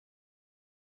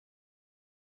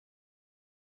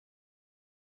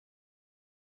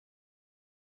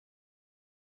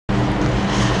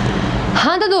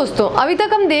हाँ तो दोस्तों, अभी तक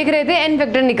हम देख रहे थे एन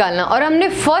फैक्टर निकालना और हमने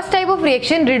first type of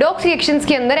reaction redox reactions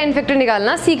के अंदर एन फैक्टर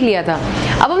निकालना सीख लिया था।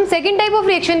 अब हम सेकंड टाइप ऑफ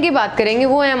रिएक्शन की बात करेंगे,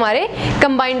 वो है हमारे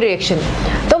कंबाइंड रिएक्शन।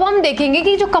 तो अब हम देखेंगे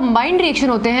कि जो कंबाइंड रिएक्शन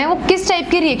होते हैं वो किस टाइप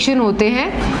के रिएक्शन होते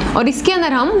हैं और इसके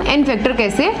अंदर हम एन फैक्टर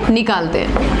कैसे निकालते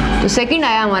हैं। तो सेकेंड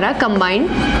आया हमारा कंबाइंड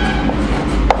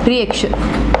रिएक्शन।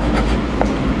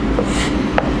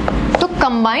 तो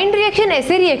कंबाइंड रिएक्शन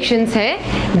ऐसे रिएक्शंस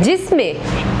हैं जिसमें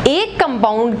एक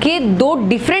कंपाउंड के दो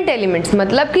डिफरेंट एलिमेंट्स,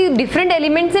 मतलब कि डिफरेंट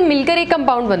एलिमेंट से मिलकर एक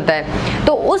कंपाउंड बनता है,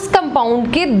 तो उस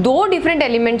कंपाउंड के दो डिफरेंट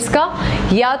एलिमेंट्स का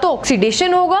या तो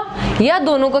ऑक्सीडेशन होगा या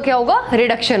दोनों का क्या होगा,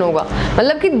 रिडक्शन होगा।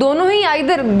 मतलब कि दोनों ही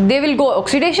either they will go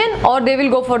oxidation और they will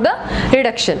go for the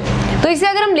reduction. तो इसे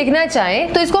अगर हम लिखना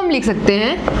चाहें तो इसको हम लिख सकते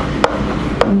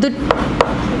हैं the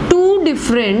two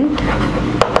different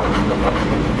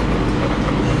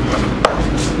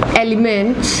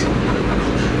elements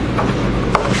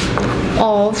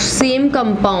of same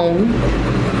compound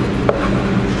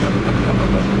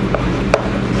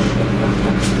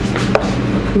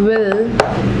will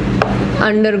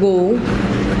undergo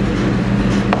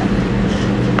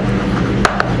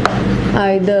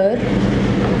either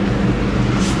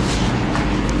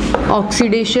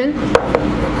oxidation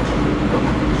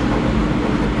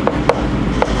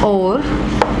or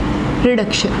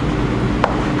reduction।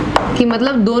 कि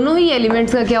मतलब दोनों ही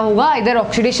एलिमेंट्स का क्या होगा, इधर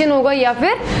ऑक्सीडेशन होगा या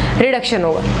फिर रिडक्शन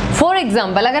होगा। फॉर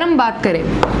एग्जांपल अगर हम बात करें,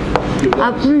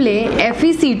 अब हम ले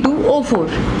Fe2O4।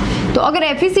 तो अगर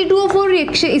Fe2O4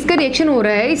 रिएक्शन, इसका रिएक्शन हो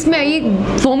रहा है, इसमें ये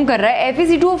फॉर्म कर रहा है,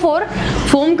 Fe2O4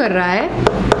 फॉर्म कर रहा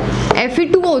है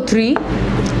Fe2O3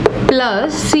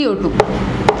 प्लस CO2।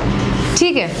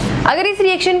 ठीक है, अगर इस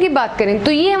रिएक्शन की बात करें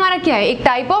तो ये हमारा क्या है, एक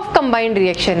टाइप ऑफ कंबाइंड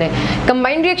रिएक्शन है।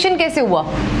 कंबाइंड रिएक्शन कैसे हुआ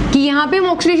कि यहाँ पे हम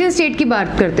ऑक्सीडेशन स्टेट की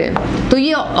बात करते हैं, तो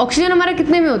ये ऑक्सीजन हमारा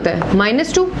कितने में होता है,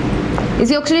 -2।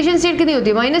 इसकी ऑक्सीडेशन स्टेट कितनी होती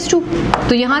है, -2।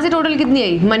 तो यहाँ से टोटल कितनी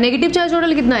आई, नेगेटिव चार्ज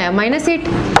टोटल कितना आया,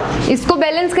 -8। इसको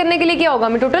बैलेंस करने के लिए क्या होगा,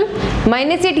 हमें टोटल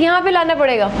 -8 यहाँ पे लाना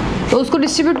पड़ेगा। तो उसको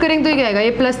डिस्ट्रीब्यूट करेंगे तो ये क्या आएगा,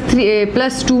 ये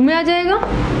 +2 में आ जाएगा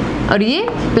और ये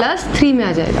 +3 में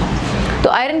आ जाएगा। तो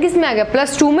आयरन किस में आ गया,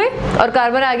 +2 में, और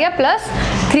कार्बन आ गया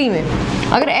 +3 में।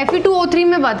 अगर Fe2O3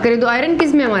 में बात करें तो आयरन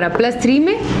किस में हमारा, +3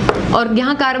 में, और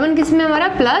यहाँ कार्बन किस में हमारा,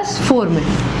 +4 में।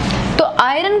 तो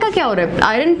आयरन का क्या हो रहा है,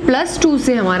 आयरन +2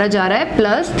 से हमारा जा रहा है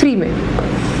 +3 में।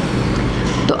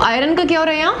 तो आयरन का क्या हो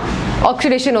रहा है, यहाँ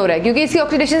ऑक्सीडेशन हो रहा है, क्योंकि इसकी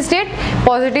ऑक्सीडेशन स्टेट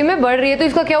पॉजिटिव में बढ़ रही है, तो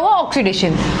इसका क्या हुआ,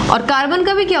 ऑक्सीडेशन। और कार्बन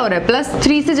का भी क्या हो रहा है,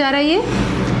 +3 से जा रहा है ये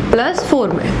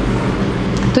 +4 में,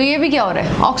 तो ये भी क्या हो रहा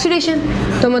है, ऑक्सीडेशन।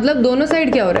 तो मतलब दोनों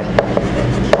साइड क्या हो रहा है,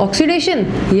 ऑक्सीडेशन।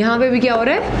 यहाँ पे भी क्या हो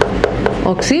रहा है,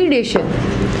 ऑक्सीडेशन।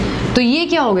 तो ये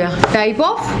क्या हो गया, टाइप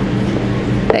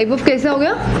ऑफ कैसा हो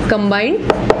गया, कंबाइंड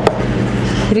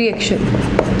रिएक्शन।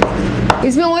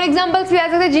 इसमें और एग्जांपल्स भी आ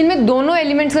सकते हैं जिनमें दोनों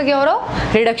एलिमेंट्स का क्या हो रहा हो,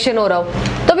 रिडक्शन हो रहा हो।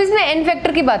 तो अब इसमें एन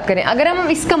फैक्टर की बात करें, अगर हम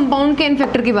इस कंपाउंड के एन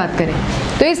फैक्टर की बात करें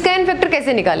तो इसका एन फैक्टर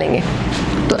कैसे निकालेंगे।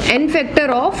 तो एन फैक्टर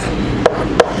ऑफ,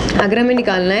 अगर हमें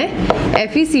निकालना है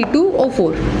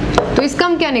Fe2O4, तो इसका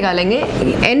हम क्या निकालेंगे,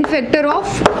 एन फैक्टर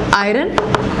ऑफ आयरन,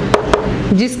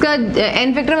 जिसका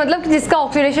एन फैक्टर मतलब जिसका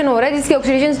ऑक्सीडेशन हो रहा है, जिसकी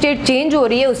ऑक्सीडेशन स्टेट चेंज हो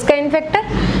रही है, उसका N factor,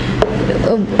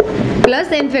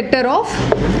 plus N factor of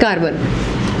carbon.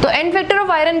 तो एन फैक्टर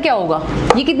ऑफ आयरन क्या होगा,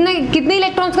 ये कितने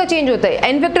इलेक्ट्रॉन्स का चेंज होता है,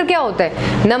 एन फैक्टर क्या होता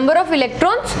है, number of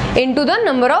electrons into the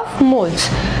number of moles.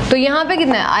 तो यहाँ पे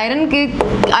कितना है, आयरन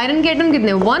के एटम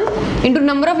कितने, 1 इंटू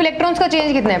नंबर ऑफ इलेक्ट्रॉन्स का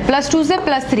चेंज कितना है, +2 से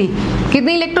 +3,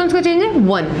 कितने इलेक्ट्रॉन्स का चेंज है,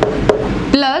 1,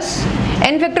 plus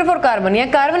N factor for carbon, यहाँ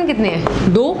कार्बन कितने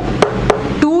हैं,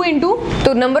 2 इंटू,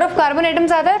 तो नंबर ऑफ कार्बन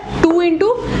एटम्स आता है 2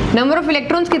 इंटू नंबर ऑफ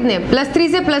इलेक्ट्रॉन्स कितने हैं, +3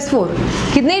 से +4,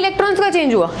 कितने इलेक्ट्रॉन्स का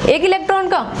चेंज हुआ, एक इलेक्ट्रॉन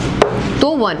का, तो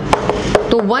 1,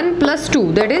 तो 1 + 2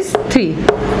 दैट इज 3।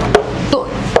 तो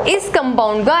इस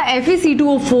कंपाउंड का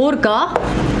Fe2O4 का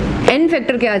एन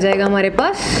फैक्टर क्या आ जाएगा, हमारे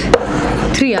पास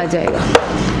 3 आ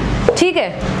जाएगा। ठीक है,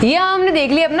 ये हमने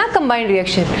देख लिया अपना कंबाइंड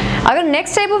रिएक्शन। अगर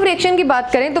नेक्स्ट टाइप ऑफ रिएक्शन की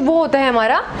बात करें तो वो होता है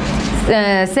हमारा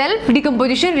सेल्फ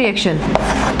डिकम्पोजिशन रिएक्शन।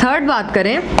 थर्ड बात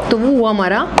करें तो वो हुआ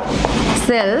हमारा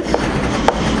सेल्फ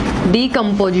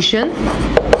डिकम्पोजिशन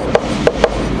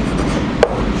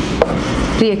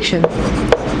रिएक्शन।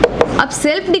 अब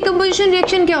सेल्फ डिकम्पोजिशन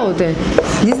रिएक्शन क्या होते हैं,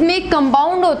 जिसमें एक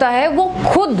कंपाउंड होता है वो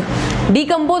खुद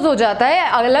डिकम्पोज हो जाता है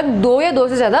अलग 2 या 2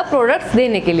 से ज़्यादा प्रोडक्ट्स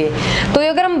देने के लिए। तो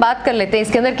अगर हम बात कर लेते हैं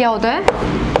इसके अंदर क्या होता है,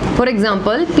 for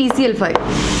example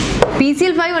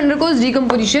PCl5 undergoes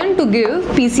decomposition to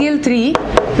give PCl3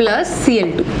 plus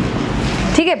Cl2।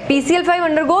 ठीक है, PCl5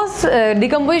 undergoes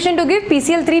decomposition to give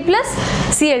PCl3 plus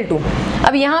Cl2।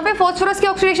 अब यहाँ पे फॉस्फोरस की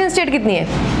ऑक्सीडेशन स्टेट कितनी है,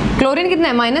 क्लोरीन कितना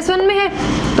है, -1 में है,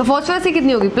 तो फॉस्फोरस की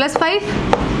कितनी होगी, +5,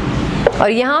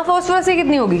 और यहाँ फॉस्फोरस की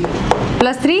कितनी होगी,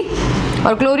 +3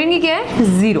 और क्लोरीन की क्या है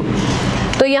 0।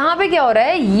 तो यहाँ पे क्या हो रहा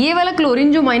है, ये वाला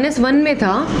क्लोरीन जो -1 में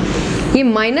था ये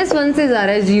 -1 से जा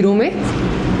रहा है 0 में,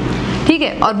 ठीक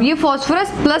है, और ये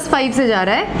फॉस्फोरस +5 से जा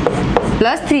रहा है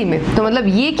 +3 में। तो मतलब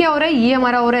ये क्या हो रहा है, ये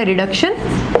हमारा हो रहा है रिडक्शन।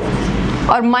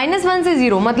 और -1 से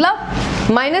 0 मतलब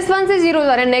 -1 से 0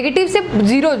 जा रहा है, नेगेटिव से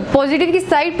 0 पॉजिटिव की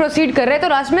साइड प्रोसीड कर रहा है, तो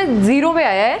लास्ट में 0 पे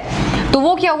आया है, तो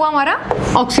वो क्या हुआ हमारा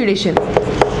ऑक्सीडेशन।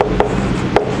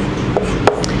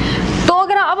 तो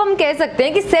अगर अब हम कह सकते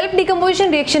हैं कि सेल्फ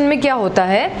डिकम्पोजिशन रिएक्शन में क्या होता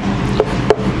है,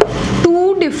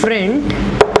 2 different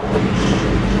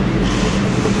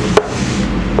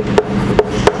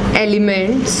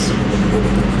elements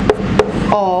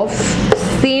of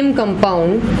same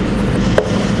compound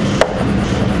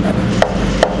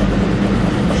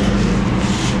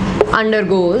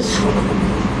undergoes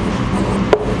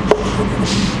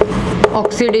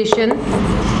oxidation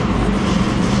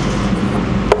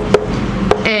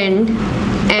and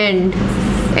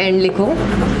लिखो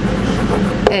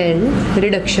and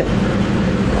reduction,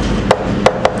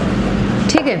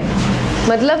 ठीक है।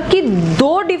 मतलब कि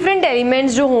 2 डिफरेंट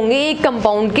एलिमेंट्स जो होंगे एक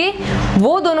कंपाउंड के,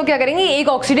 वो दोनों क्या करेंगे, एक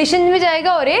ऑक्सीडेशन में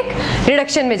जाएगा और एक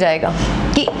रिडक्शन में जाएगा।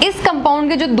 कि इस कंपाउंड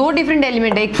के जो 2 डिफरेंट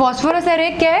एलिमेंट है, एक फॉस्फोरस है और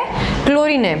एक क्या है,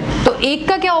 क्लोरीन है, तो एक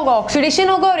का क्या होगा ऑक्सीडेशन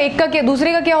होगा और एक का क्या,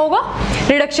 दूसरे का क्या होगा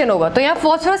रिडक्शन होगा। तो यहाँ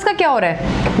फॉस्फोरस का क्या हो रहा है,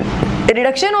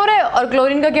 रिडक्शन हो रहा है, और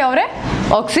क्लोरीन का क्या हो रहा है,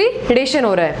 ऑक्सीडेशन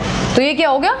हो रहा है। तो ये क्या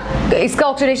हो गया, इसका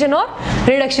ऑक्सीडेशन और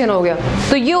रिडक्शन हो गया।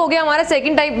 तो ये हो गया हमारा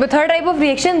थर्ड टाइप ऑफ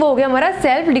रिएक्शन, वो हो गया हमारा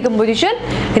सेल्फ डिकम्पोजिशन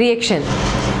रिएक्शन।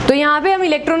 तो यहाँ पे हम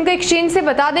इलेक्ट्रॉन का एक्सचेंज से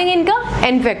बता देंगे इनका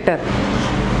n फैक्टर,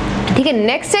 ठीक है।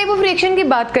 नेक्स्ट टाइप ऑफ रिएक्शन की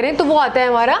बात करें तो वो आता है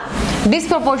हमारा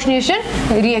disproportionation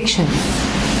reaction.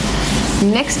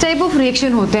 Next type of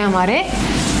reaction होते हैं हमारे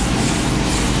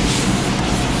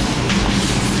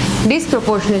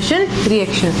डिस्प्रोपोर्शनेशन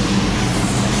रिएक्शन।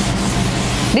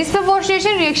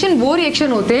 डिस्प्रोपोर्शनेशन रिएक्शन वो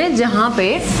रिएक्शन होते हैं जहां पे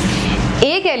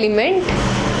एक एलिमेंट,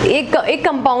 एक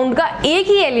कंपाउंड का एक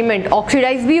ही एलिमेंट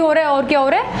ऑक्सीडाइज भी हो रहा है और क्या हो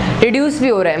रहा है, रिड्यूस भी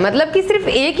हो रहा है। मतलब कि सिर्फ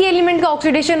एक ही एलिमेंट का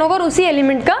ऑक्सीडेशन होगा और उसी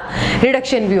एलिमेंट का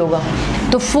रिडक्शन भी होगा।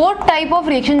 तो 4th टाइप ऑफ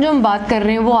रिएक्शन जो हम बात कर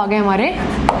रहे हैं वो आ गए हमारे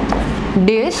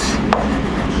डिस्प्रोपोर्शनेशन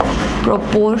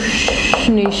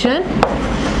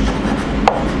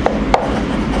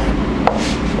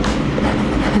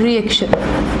रिएक्शन।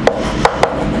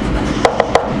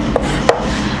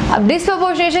 अब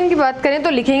डिस्प्रोपोर्शनेशन की बात करें तो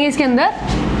लिखेंगे इसके अंदर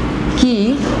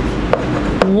कि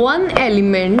 1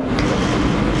 element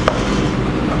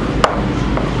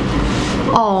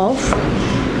of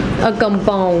a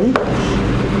compound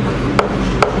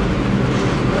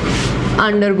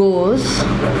undergoes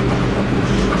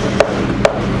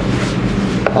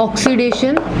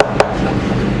oxidation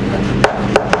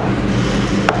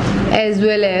as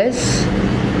well as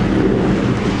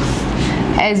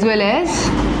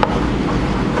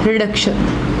reduction।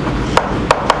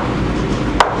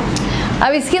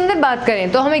 अब इसके अंदर बात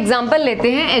करें तो हम एग्जांपल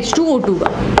लेते हैं H2O2 का।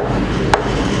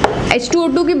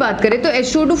 H2O2 की बात करें तो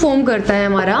H2O2 फॉर्म करता है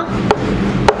हमारा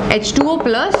H2O +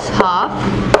 ½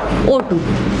 O2,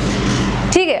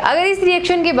 ठीक है। अगर इस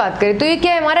रिएक्शन की बात करें तो ये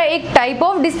क्या है, हमारा एक टाइप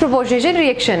ऑफ डिस्प्रोपोर्शनेशन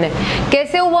रिएक्शन है।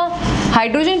 कैसे हुआ,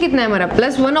 हाइड्रोजन कितना है हमारा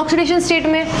 +1 ऑक्सीडेशन स्टेट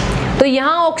में, तो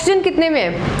यहाँ ऑक्सीजन कितने में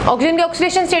है, ऑक्सीजन की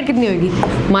ऑक्सीडेशन स्टेट कितनी होगी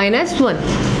 -1,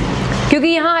 क्योंकि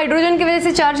यहाँ हाइड्रोजन की वजह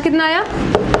से चार्ज कितना आया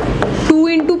 2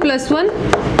 × +1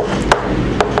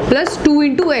 + 2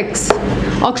 × x।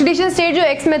 ऑक्सीडेशन स्टेट जो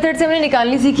x मेथड से हमने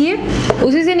निकालनी सीखी है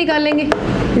उसी से निकाल लेंगे,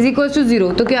 =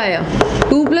 0। तो क्या आया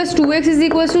 2 + 2x =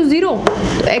 0।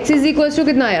 तो x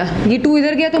कितना आया, ये 2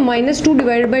 इधर गया तो -2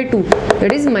 / 2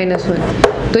 दैट इज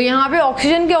 -1। तो यहाँ पे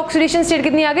ऑक्सीजन की ऑक्सीडेशन स्टेट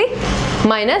कितनी आ गई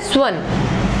 -1।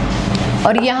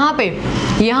 और यहाँ पे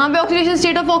ऑक्सीडेशन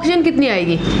स्टेट ऑफ ऑक्सीजन कितनी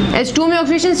आएगी, H2 में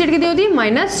ऑक्सीडेशन स्टेट कितनी होती है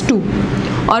 -2।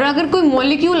 और अगर कोई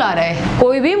मॉलिक्यूल आ रहा है,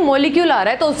 कोई भी मॉलिक्यूल आ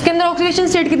रहा है तो उसके अंदर ऑक्सीडेशन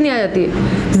स्टेट कितनी आ जाती है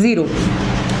 0।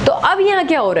 तो अब यहाँ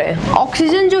क्या हो रहा है,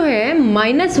 ऑक्सीजन जो है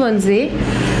 -1 से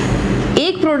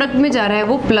एक प्रोडक्ट में जा रहा है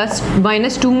वो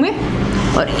 -2 में,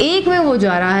 और एक में वो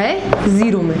जा रहा है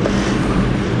 0 में,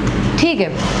 ठीक है।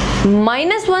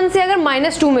 -1 से अगर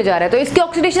 -2 में जा रहा है तो इसकी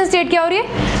ऑक्सीडेशन स्टेट क्या हो रही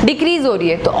है, डिक्रीज हो रही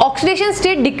है। तो ऑक्सीडेशन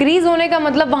स्टेट डिक्रीज होने का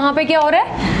मतलब वहां पे क्या हो रहा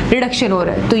है, रिडक्शन हो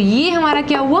रहा है। तो ये हमारा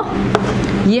क्या हुआ,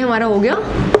 ये हमारा हो गया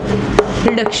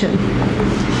रिडक्शन।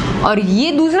 और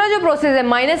ये दूसरा जो प्रोसेस है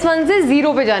 -1 से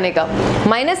 0 पे जाने का,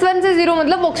 -1 से 0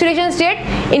 मतलब ऑक्सीडेशन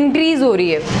स्टेट इंक्रीज हो रही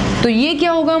है। तो ये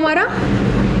क्या होगा हमारा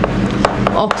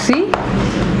ऑक्सीडेशन,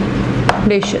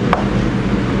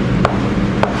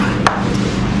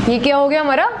 ये क्या हो गया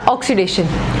हमारा ऑक्सीडेशन।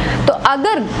 तो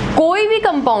अगर कोई भी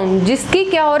कंपाउंड जिसकी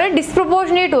क्या हो रहा है,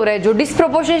 डिस्प्रोपोर्शनेट हो रहा है, जो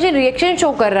डिस्प्रोपोर्शनेशन रिएक्शन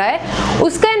शो कर रहा है,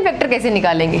 उसका n फैक्टर कैसे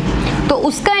निकालेंगे। तो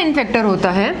उसका n फैक्टर होता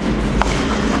है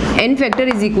n factor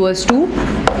is equals to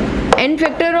n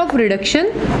factor of reduction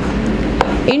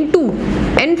into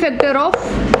n factor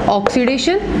of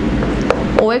oxidation,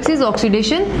 OX is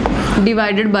oxidation,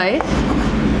 divided by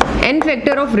n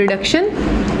factor of reduction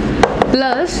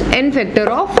plus n factor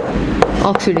of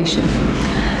oxidation.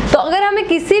 तो अगर हमें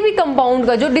किसी भी कंपाउंड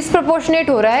का जो disproportionate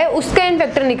हो रहा है उसका n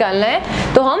फैक्टर निकालना है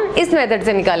तो हम इस मेथड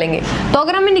से निकालेंगे। तो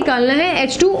अगर हमें निकालना है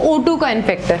H2O2 का n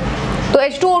फैक्टर, तो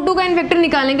H2O2 का n फैक्टर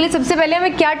निकालने के लिए सबसे पहले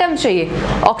हमें क्या टर्म्स चाहिए,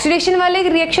 ऑक्सीडेशन वाले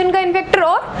रिएक्शन का n फैक्टर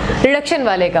और रिडक्शन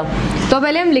वाले का। तो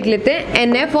पहले हम लिख लेते हैं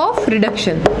NF ऑफ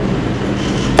रिडक्शन।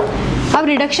 अब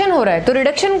रिडक्शन हो रहा है तो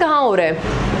रिडक्शन कहाँ हो रहा है,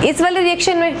 इस वाले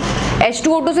रिएक्शन में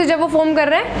H2O2 से जब वो फॉर्म कर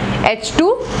रहा है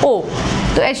H2O,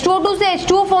 तो H2O2 से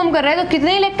H2O फॉर्म कर रहा है तो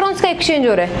कितने इलेक्ट्रॉन्स का एक्सचेंज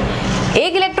हो रहा है,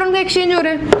 एक इलेक्ट्रॉन का एक्सचेंज हो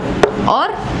रहा है।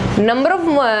 और number of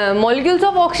molecules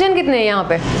of oxygen कितने हैं, यहाँ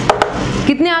पे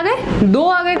कितने आ गए, 2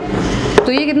 आ गए।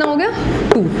 तो ये कितना हो गया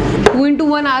 2 इंटू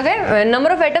 1 आ गए।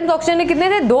 नंबर ऑफ एटम्स ऑक्सीजन में कितने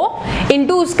थे, 2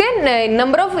 इंटू उसके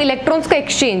नंबर ऑफ इलेक्ट्रॉन्स का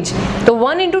एक्सचेंज, तो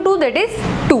 1 इंटू 2 दैट इज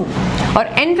 2। और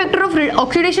n फैक्टर ऑफ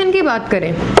ऑक्सीडेशन की बात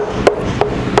करें,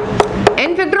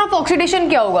 n फैक्टर ऑफ ऑक्सीडेशन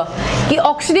क्या होगा कि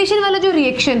ऑक्सीडेशन वाला जो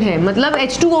रिएक्शन है, मतलब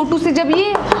H2O2 से जब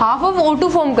ये हाफ ऑफ O2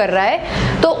 फॉर्म कर रहा है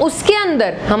तो उसके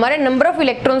अंदर हमारे नंबर ऑफ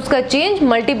इलेक्ट्रॉन्स का change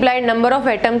multiplied number of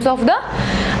atoms of the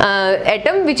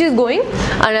atom which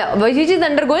is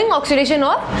undergoing oxidation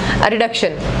और रिडक्शन।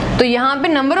 तो यहाँ पे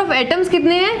नंबर ऑफ एटम्स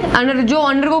कितने हैं जो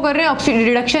अंडरगो कर रहे हैं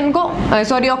रिडक्शन को,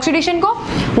 सॉरी ऑक्सीडेशन को,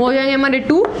 वो हो जाएंगे हमारे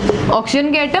 2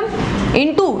 ऑक्सीजन के एटम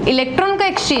इनटू इलेक्ट्रॉन का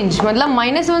एक्सचेंज, मतलब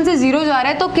 -1 से 0 जा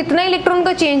रहा है तो कितना इलेक्ट्रॉन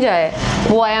का चेंज आया है,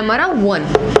 वो आया हमारा 1,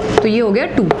 तो ये हो गया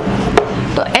 2।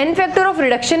 तो n फैक्टर ऑफ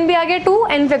रिडक्शन भी आ गया 2,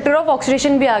 n फैक्टर ऑफ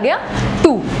ऑक्सीडेशन भी आ गया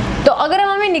 2। तो अगर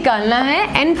हमें निकालना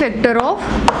है n फैक्टर ऑफ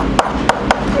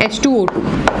H2O2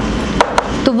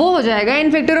 तो वो हो जाएगा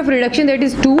n factor of reduction that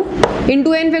is 2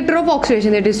 into n factor of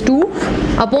oxidation that is 2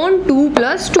 upon 2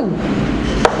 plus 2,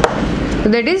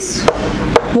 that is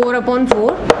 4 upon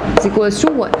 4 is equals to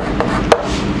 1।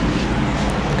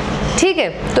 ठीक है,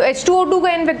 तो H2O2 का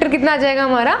n फैक्टर कितना आ जाएगा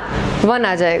हमारा, 1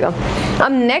 आ जाएगा।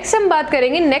 अब नेक्स्ट हम बात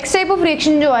करेंगे, नेक्स्ट टाइप ऑफ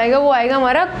रिएक्शन जो आएगा वो आएगा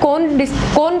हमारा कौन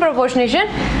प्रोपोर्शनेशन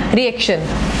रिएक्शन।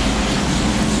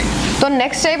 तो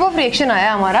नेक्स्ट टाइप ऑफ रिएक्शन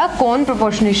आया हमारा कौन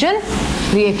प्रोपोर्शनेशन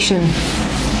रिएक्शन।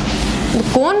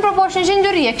 कौन प्रोपोर्शनेशन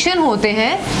जो रिएक्शन होते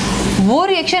हैं वो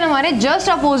रिएक्शन हमारे जस्ट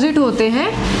अपोजिट होते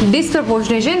हैं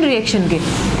डिसप्रोपोर्शनेशन रिएक्शन के।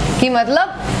 कि मतलब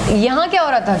यहाँ क्या हो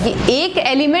रहा था कि एक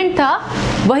एलिमेंट था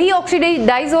वही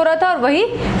ऑक्सीडाइज हो रहा था और वही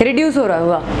रिड्यूस हो रहा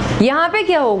होगा। यहाँ पे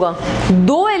क्या होगा,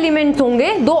 2 एलिमेंट्स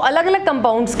होंगे 2 अलग अलग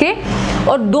कंपाउंड्स के,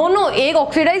 और दोनों एक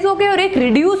ऑक्सीडाइज होके और एक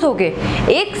रिड्यूस होके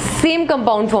एक सेम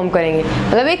कंपाउंड फॉर्म करेंगे,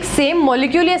 मतलब एक सेम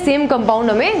मॉलिक्यूल या सेम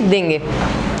कंपाउंड हमें देंगे।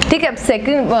 ठीक है, अब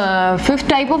सेकंड 5th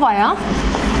टाइप ऑफ आया,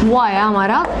 वो आया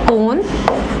हमारा कौन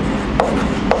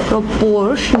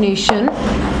प्रोपोर्शनेशन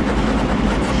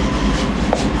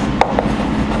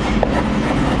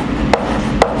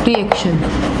रिएक्शन।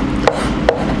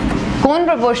 कौन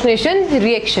प्रोपोर्शनेशन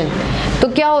रिएक्शन तो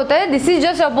क्या होता है, this is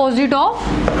just opposite of,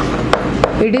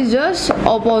 it is just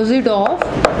opposite of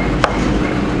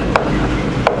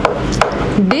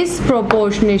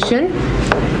disproportionation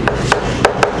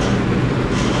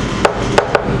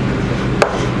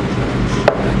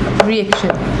reaction.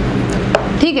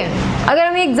 ठीक है, अगर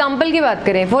हम एग्जांपल की बात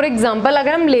करें, फॉर एग्जांपल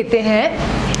अगर हम लेते हैं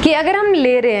कि अगर हम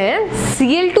ले रहे हैं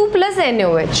Cl2 प्लस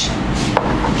NaOH,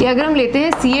 कि अगर हम लेते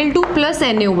हैं Cl2 plus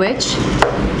NaOH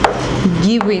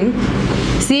giving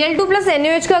Cl2 plus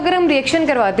NaOH का अगर हम रिएक्शन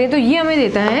करवाते हैं तो ये हमें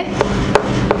देता है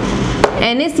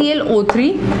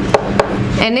NaClO3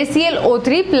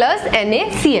 प्लस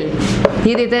NaCl,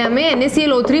 ये देता है हमें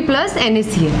NaClO3 प्लस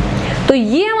NaCl। तो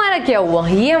ये हमारा क्या हुआ,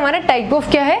 ये हमारा टाइप ऑफ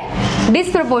क्या है,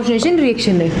 डिसप्रोपोर्शनेशन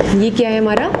रिएक्शन है। ये क्या है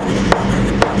हमारा,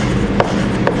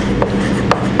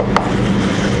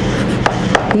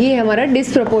 ये हमारा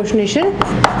डिसप्रोपोर्शनेशन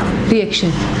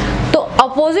रिएक्शन। तो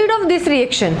अपोजिट ऑफ दिस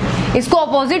रिएक्शन, इसको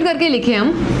अपोजिट करके लिखे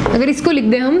हम, अगर इसको लिख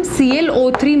दें हम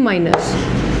ClO3 माइनस,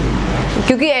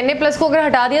 क्योंकि Na प्लस को अगर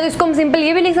हटा दिया तो इसको हम सिंपल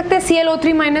ये भी लिख सकते हैं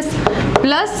ClO3 minus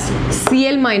plus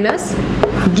Cl minus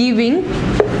giving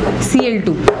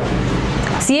Cl2,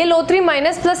 ClO3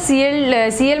 minus plus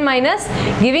Cl minus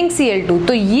giving Cl2।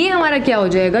 तो ये हमारा क्या हो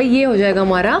जाएगा, ये हो जाएगा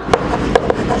हमारा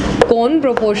कौन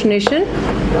प्रोपोर्शनेशन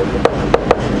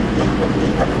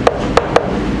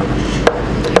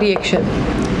रिएक्शन।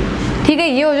 ठीक है,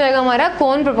 ये हो जाएगा हमारा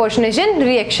कौन प्रोपोर्शनेशन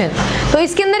रिएक्शन। तो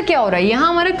इसके अंदर क्या हो रहा है, यहाँ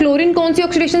हमारा क्लोरीन कौन सी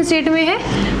ऑक्सीडेशन स्टेट में है,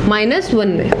 -1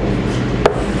 में,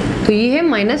 तो ये है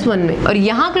 -1 में, और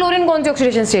यहाँ क्लोरीन कौन सी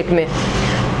ऑक्सीडेशन स्टेट में,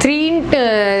 3,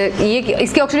 ये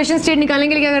इसके ऑक्सीडेशन स्टेट निकालने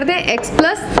के लिए क्या करते हैं, X+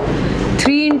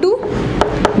 3 इंटू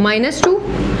 -2,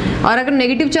 और अगर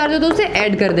नेगेटिव चार्ज हो तो उसे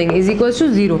ऐड कर देंगे, इज इक्वल टू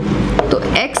 0। तो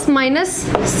x minus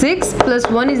 6 plus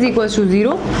 1 is equal to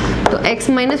 0, तो x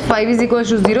minus 5 is equal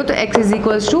to 0, तो x इज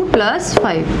इक्वल टू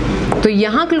 +5। तो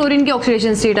यहाँ क्लोरीन की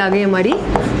ऑक्सीडेशन स्टेट आ गई हमारी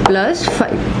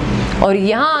 +5। और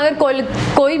यहाँ अगर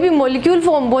कोई भी मोलिकुलर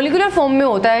फॉर्म में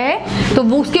होता है तो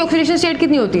वो उसकी ऑक्सीडेशन स्टेट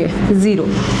कितनी होती है? 0।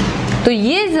 तो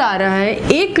ये जा रहा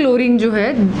है एक क्लोरीन जो है,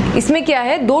 इसमें क्या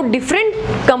है, दो डिफरेंट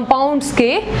कंपाउंड्स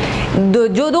के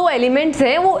जो दो एलिमेंट्स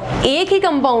हैं वो एक ही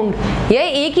कंपाउंड या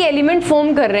एक ही एलिमेंट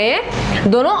फॉर्म कर रहे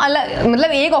हैं, दोनों अलग,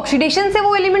 मतलब एक ऑक्सीडेशन से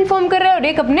वो एलिमेंट फॉर्म कर रहा है और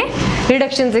एक अपने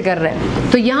रिडक्शन से कर रहा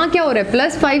है। तो यहाँ क्या हो रहा है,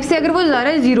 +5 से अगर वो जा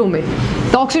रहा है 0 में,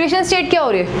 तो ऑक्सीडेशन स्टेट क्या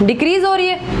हो रही है? डिक्रीज हो रही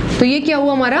है। तो ये क्या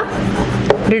हुआ हमारा?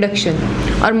 रिडक्शन।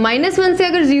 और -1 से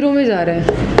अगर 0 में जा रहा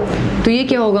है तो ये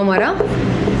क्या होगा हमारा?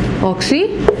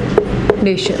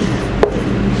 ऑक्सीडेशन।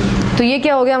 तो ये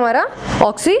क्या हो गया हमारा?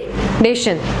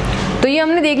 ऑक्सीडेशन। तो ये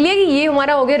हमने देख लिया कि ये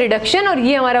हमारा हो गया रिडक्शन और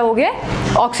ये हमारा हो गया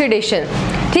ऑक्सीडेशन।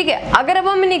 ठीक है, अगर अब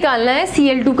हमें निकालना है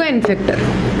Cl2 का इन्फेक्टर,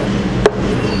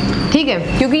 ठीक है,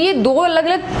 क्योंकि ये दो अलग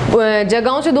अलग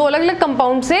जगहों से, दो अलग अलग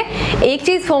कंपाउंड से एक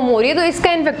चीज फॉर्म हो रही है, तो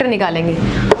इसका इन्फेक्टर निकालेंगे।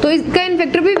 तो इसका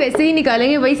इन्फेक्टर भी वैसे ही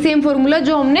निकालेंगे, वही सेम फॉर्मूला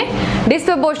जो हमने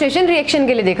डिसप्रपोर्शनेशन रिएक्शन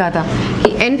के लिए देखा था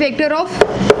कि n factor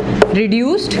of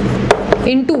reduced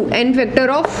into n factor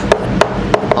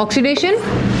of oxidation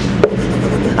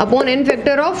upon n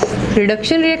factor of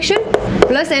reduction reaction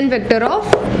plus n factor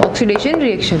of oxidation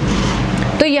reaction.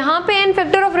 तो यहाँ पे n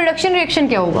factor of reduction reaction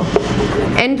क्या होगा?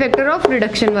 n फैक्टर ऑफ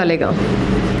रिडक्शन वाले का,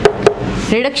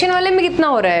 रिडक्शन वाले में कितना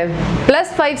हो रहा है?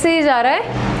 +5 से ये जा रहा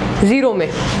है 0 में,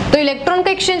 तो इलेक्ट्रॉन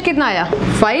का एक्सचेंज कितना आया?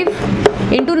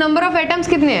 5 इंटू नंबर ऑफ एटम्स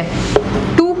कितने हैं?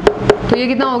 2, तो ये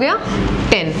कितना हो गया?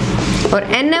 10। और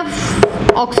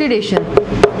NF ऑक्सीडेशन,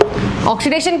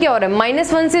 ऑक्सीडेशन क्या हो रहा है?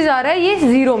 -1 से जा रहा है ये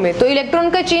 0 में, तो इलेक्ट्रॉन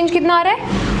का चेंज कितना आ रहा है?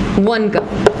 1 का,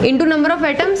 इंटू नंबर ऑफ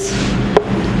एटम्स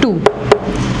 2,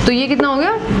 तो ये कितना हो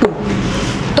गया? 2।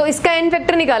 तो इसका n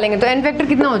फैक्टर निकालेंगे, तो n फैक्टर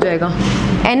कितना हो जाएगा?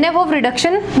 NF ऑफ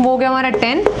रिडक्शन वो हो गया हमारा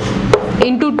 10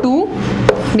 into 2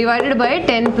 divided by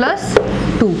 10 plus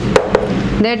 2,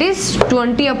 that is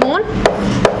 20 upon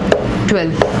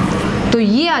 12। तो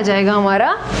ये आ जाएगा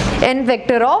हमारा n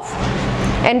फैक्टर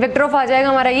ऑफ आ जाएगा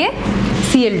हमारा ये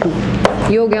Cl2,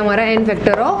 ये हो गया हमारा n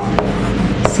फैक्टर ऑफ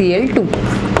Cl2।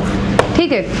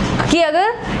 ठीक है, कि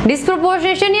अगर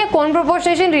डिस्प्रोपोर्शनेशन या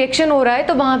कॉन्प्रोपोर्शनेशन रिएक्शन हो रहा है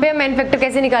तो वहां पे हम n फैक्टर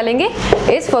कैसे निकालेंगे?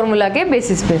 इस फॉर्मूला के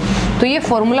बेसिस पे। तो ये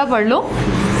फॉर्मूला पढ़ लो,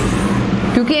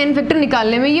 क्योंकि n फैक्टर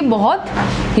निकालने में ये बहुत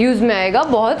यूज में आएगा,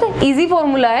 बहुत इजी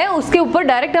फॉर्मूला है, उसके ऊपर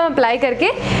डायरेक्ट हम अप्लाई करके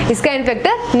इसका n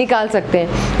फैक्टर निकाल सकते हैं,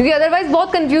 क्योंकि अदरवाइज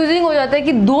बहुत कंफ्यूजिंग हो जाता है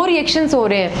कि दो रिएक्शंस हो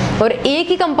रहे हैं और एक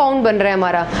ही कंपाउंड बन रहा है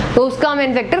हमारा, तो उसका हम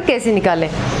n फैक्टर कैसे निकालें।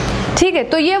 ठीक है,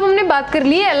 तो ये अब हमने बात कर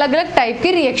ली है अलग अलग टाइप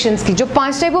के रिएक्शंस की, जो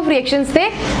 5 टाइप ऑफ रिएक्शंस थे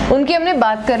उनकी हमने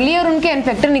बात कर ली और उनके n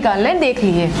फैक्टर निकालने देख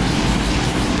लिए।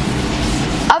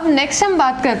 अब नेक्स्ट हम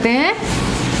बात करते हैं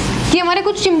कि हमारे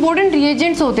कुछ इंपॉर्टेंट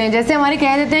रिएजेंट्स होते हैं, जैसे हमारे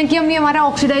कह देते हैं कि हम ये हमारा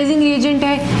ऑक्सीडाइजिंग रिएजेंट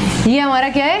है, ये हमारा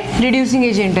क्या है? रिड्यूसिंग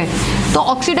एजेंट है। तो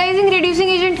ऑक्सीडाइजिंग रिड्यूसिंग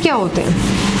एजेंट क्या होते हैं?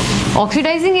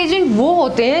 ऑक्सीडाइजिंग एजेंट वो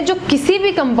होते हैं जो किसी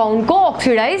भी कंपाउंड को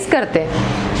ऑक्सीडाइज करते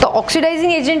हैं। तो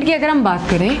ऑक्सीडाइजिंग एजेंट की अगर हम बात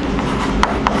करें,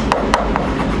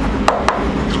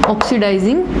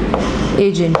 ऑक्सीडाइजिंग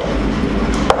एजेंट,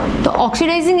 तो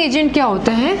ऑक्सीडाइजिंग एजेंट क्या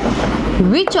होता है?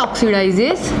 विच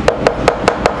ऑक्सीडाइजेस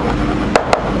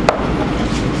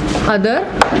अदर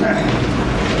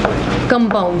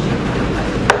कंपाउंड।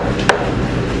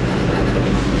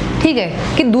 ठीक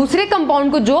है, कि दूसरे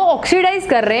कंपाउंड को जो ऑक्सीडाइज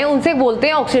कर रहे हैं उनसे बोलते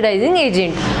हैं ऑक्सीडाइजिंग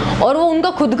एजेंट, और वो उनका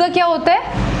खुद का क्या होता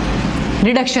है?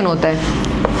 रिडक्शन होता है।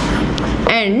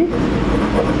 एंड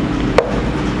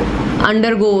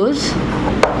अंडरगोज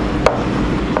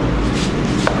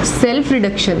सेल्फ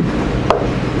रिडक्शन,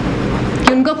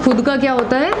 कि उनका खुद का क्या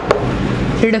होता है?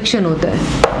 रिडक्शन होता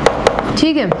है।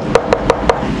 ठीक है,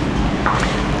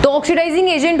 तो ऑक्सीडाइजिंग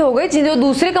एजेंट हो गए जो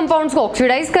दूसरे कंपाउंड्स को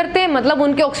ऑक्सीडाइज करते हैं, मतलब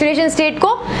उनके ऑक्सीडेशन स्टेट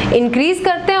को इंक्रीज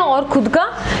करते हैं और खुद का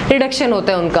रिडक्शन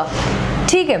होता है उनका।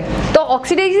 ठीक है, तो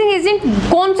ऑक्सीडाइजिंग एजेंट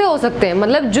कौन से हो सकते हैं?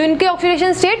 मतलब जो इनके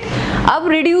ऑक्सीडेशन स्टेट अब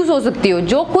रिड्यूस हो सकती हो,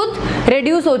 जो खुद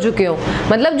रिड्यूस हो चुके हो,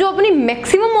 मतलब जो अपनी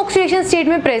मैक्सिमम ऑक्सीडेशन स्टेट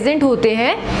में प्रेजेंट होते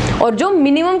हैं और जो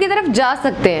मिनिमम की तरफ जा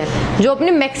सकते हैं, जो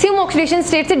अपने मैक्सिमम ऑक्सीडेशन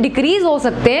स्टेट से डिक्रीज हो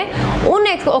सकते हैं,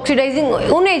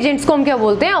 उन एजेंट्स को हम क्या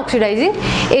बोलते हैं? ऑक्सीडाइजिंग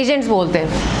एजेंट्स बोलते हैं।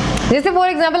 जैसे फॉर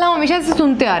एग्जाम्पल हम हमेशा से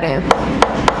सुनते आ रहे हैं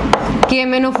कि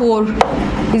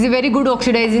MnO4 is a very good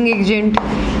oxidising agent,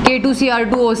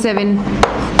 K2Cr2O7।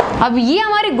 अब ये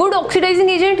हमारे गुड ऑक्सीडाइजिंग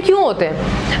एजेंट क्यों होते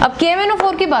हैं? अब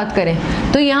KMnO4 की बात करें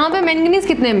तो यहाँ पे मैंगनीज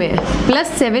कितने में है?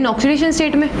 +7 ऑक्सीडेशन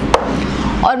स्टेट में,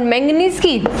 और मैंगनीज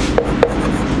की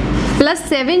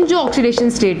 +7 जो ऑक्सीडेशन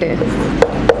स्टेट है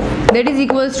that is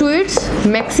equals to its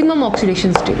maximum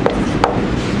oxidation state.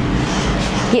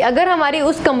 कि अगर हमारी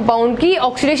उस कंपाउंड की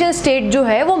ऑक्सीडेशन स्टेट जो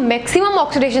है वो मैक्सिमम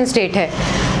ऑक्सीडेशन स्टेट है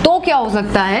तो क्या हो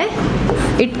सकता है,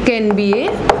 it can be A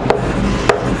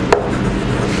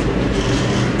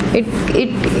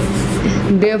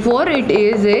therefore it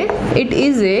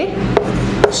is a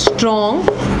strong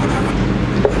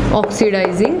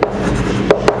oxidizing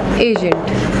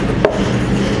agent।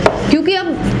 क्योंकि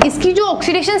अब इसकी जो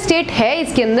ऑक्सीडेशन स्टेट है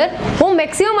इसके अंदर वो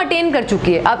मैक्सिमम अटेन कर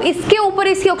चुकी है, अब इसके ऊपर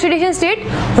इसकी ऑक्सीडेशन स्टेट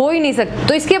हो ही नहीं सकती,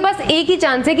 तो इसके पास एक ही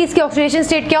चांस है कि इसकी ऑक्सीडेशन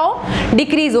स्टेट क्या हो,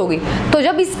 डिक्रीज होगी। तो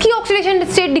जब इसकी ऑक्सीडेशन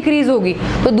स्टेट डिक्रीज होगी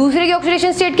तो दूसरे की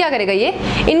ऑक्सीडेशन स्टेट क्या करेगा, ये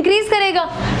इंक्रीज करेगा,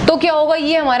 तो क्या होगा,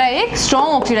 ये हमारा एक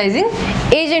स्ट्रॉन्ग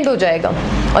ऑक्सीडाइजिंग एजेंट हो जाएगा।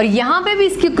 और यहाँ पे भी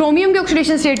इसकी क्रोमियम की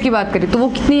ऑक्सीडेशन स्टेट की बात करें तो वो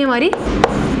कितनी है हमारी,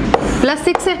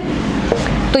 +6 है,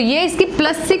 तो ये इसकी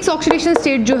 +6 ऑक्सीडेशन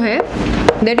स्टेट जो है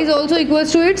that is also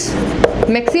equals to its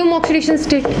maximum oxidation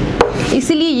state,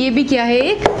 इसलिए ये भी क्या है,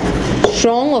 एक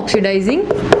स्ट्रॉन्ग ऑक्सीडाइजिंग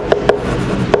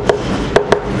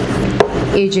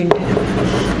एजेंट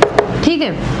है। ठीक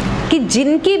है, कि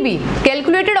जिनकी भी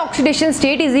calculated oxidation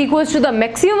state is equals to the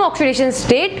maximum oxidation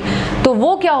state, तो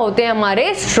वो क्या होते हैं,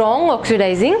 हमारे स्ट्रॉन्ग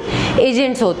ऑक्सीडाइजिंग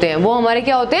एजेंट्स होते हैं, वो हमारे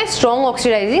क्या होते हैं, स्ट्रॉन्ग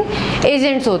ऑक्सीडाइजिंग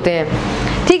एजेंट्स होते हैं।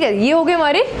 ठीक है, ये हो गए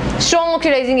हमारे स्ट्रॉन्ग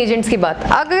ऑक्सीडाइजिंग एजेंट्स की बात।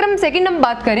 अगर हम सेकंड हम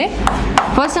बात करें,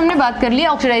 फर्स्ट हमने बात कर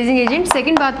लिया ऑक्सीडाइजिंग एजेंट,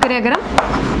 सेकंड बात करें अगर हम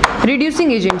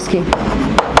रिड्यूसिंग एजेंट्स की।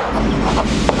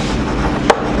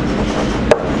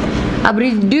 अब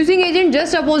reducing agent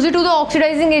just opposite to the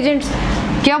oxidising agents,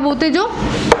 क्या बोलते जो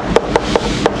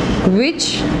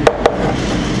विच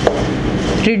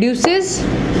रिड्यूसेस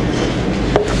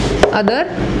अदर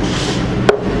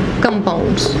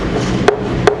कंपाउंड्स,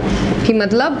 कि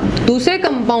मतलब दूसरे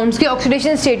कंपाउंड्स के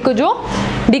ऑक्सीडेशन स्टेट को जो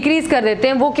डिक्रीज कर देते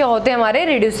हैं वो क्या होते हैं, हमारे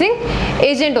रिड्यूसिंग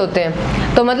एजेंट होते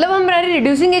हैं। तो मतलब हमारे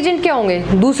रिड्यूसिंग एजेंट क्या होंगे,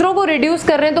 दूसरों को रिड्यूस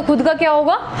कर रहे हैं तो खुद का क्या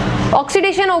होगा,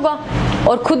 ऑक्सीडेशन होगा,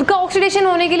 और खुद का ऑक्सीडेशन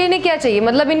होने के लिए इन्हें क्या चाहिए,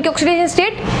 मतलब इनके ऑक्सीडेशन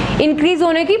स्टेट इंक्रीज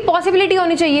होने की पॉसिबिलिटी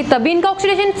होनी चाहिए, तभी इनका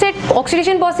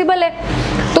ऑक्सीडेशन पॉसिबल है।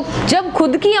 तो जब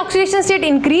खुद की ऑक्सीडेशन स्टेट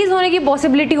इंक्रीज होने की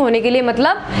पॉसिबिलिटी होने के लिए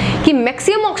मतलब कि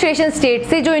मैक्सिमम ऑक्सीडेशन स्टेट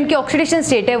से जो इनकी ऑक्सीडेशन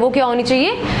स्टेट है वो क्या होनी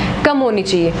चाहिए, कम होनी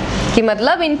चाहिए, कि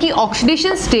मतलब इनकी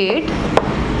oxidation state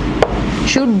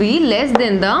should be less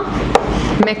than the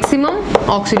maximum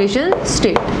oxidation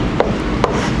state.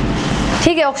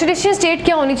 ठीक है, ऑक्सीडेशन स्टेट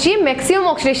क्या होनी चाहिए, मैक्सिमम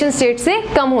ऑक्सीडेशन स्टेट से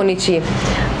कम होनी चाहिए।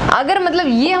 अगर मतलब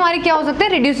ये हमारे क्या हो सकते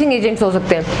हैं, रिड्यूसिंग एजेंट्स हो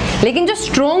सकते हैं। लेकिन जो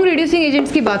स्ट्रॉन्ग रिड्यूसिंग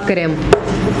एजेंट्स की बात करें हम,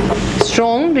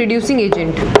 स्ट्रॉन्ग रिड्यूसिंग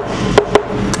एजेंट,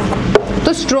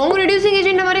 तो स्ट्रॉन्ग रिड्यूसिंग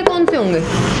एजेंट हमारे कौन से होंगे,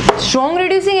 स्ट्रॉन्ग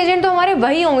रिड्यूसिंग एजेंट तो हमारे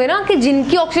वही होंगे ना कि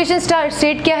जिनकी ऑक्सीडेशन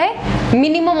स्टेट क्या है,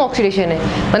 मिनिमम ऑक्सीडेशन है,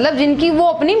 मतलब जिनकी वो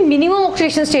अपनी मिनिमम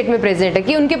ऑक्सीडेशन स्टेट में प्रेजेंट है,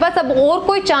 कि उनके पास अब और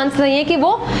कोई चांस नहीं है कि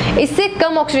वो इससे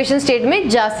कम ऑक्सीडेशन स्टेट में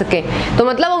जा सके। तो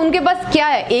मतलब उनके पास क्या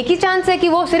है, एक ही चांस है कि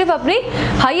वो सिर्फ अपनी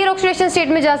हायर ऑक्सीडेशन स्टेट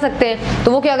में जा सकते हैं,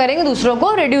 तो वो क्या करेंगे, दूसरों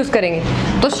को रिड्यूस करेंगे।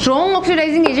 तो स्ट्रॉन्ग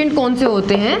ऑक्सीडाइजिंग एजेंट कौन से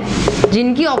होते हैं,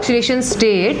 जिनकी oxidation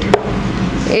state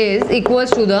is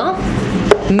equals to the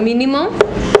minimum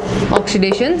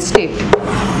oxidation state,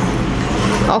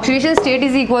 oxidation state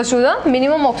is equals to the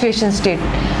minimum oxidation state.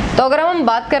 तो अगर हम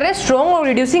बात कर रहे हैं स्ट्रॉन्ग और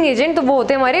रिड्यूसिंग एजेंट, तो वो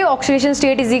होते हैं हमारे oxidation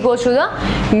state is equals to the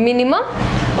minimum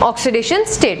oxidation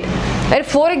state. अरे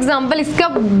फॉर एग्जांपल इसका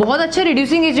बहुत अच्छा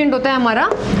रिड्यूसिंग एजेंट होता है हमारा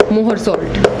मोहर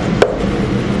सॉल्ट।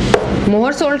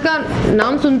 मोहर सॉल्ट का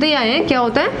नाम सुनते ही आए हैं, क्या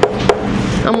होता है,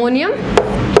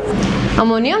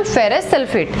 ammonium ferrous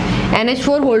sulphate,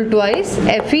 NH4 whole twice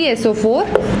FeSO4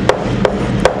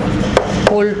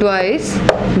 whole twice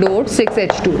dot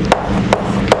 6H2।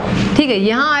 ठीक है,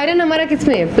 यहाँ आयरन हमारा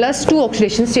किसमें है, +2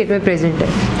 ऑक्सीडेशन स्टेट में प्रेजेंट है,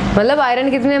 मतलब आयरन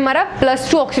कितने हमारा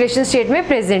 +2 ऑक्सीडेशन स्टेट में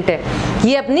प्रेजेंट है,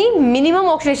 ये अपनी मिनिमम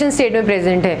ऑक्सीडेशन स्टेट में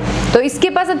प्रेजेंट है। तो इसके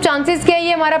पास अब चांसेस क्या है,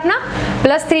 ये हमारा अपना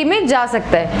 +3 में जा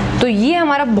सकता है। तो ये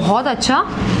हमारा बहुत अच्छा,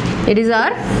 it is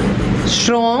our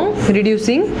strong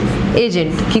reducing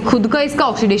agent, कि खुद का इसका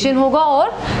ऑक्सीडेशन होगा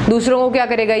और दूसरों को क्या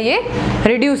करेगा, ये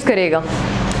रिड्यूस करेगा।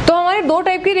 तो हमारे दो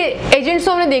टाइप के एजेंट्स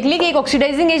तो हमने देख ली कि एक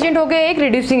ऑक्सीडाइजिंग एजेंट हो गया, एक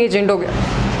रिड्यूसिंग एजेंट हो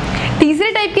गया। तीसरे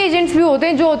टाइप के एजेंट्स भी होते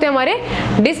हैं जो होते हैं हमारे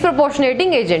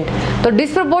डिस्प्रपोर्शनेटिंग एजेंट। तो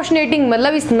डिस्प्रपोर्शनेटिंग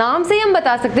मतलब इस नाम से ही हम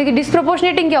बता सकते हैं कि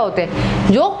डिस्प्रपोर्शनेटिंग क्या होते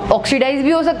हैं, जो ऑक्सीडाइज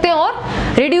भी हो सकते हैं और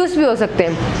रिड्यूस भी हो सकते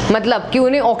हैं। मतलब कि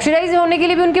उन्हें ऑक्सीडाइज होने के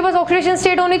लिए भी उनके पास ऑक्सीडेशन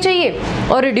स्टेट होनी चाहिए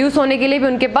और रिड्यूस होने के लिए भी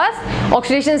उनके पास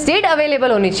ऑक्सीडेशन स्टेट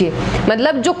अवेलेबल होनी चाहिए।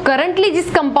 मतलब जो करंटली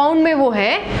जिस कंपाउंड में वो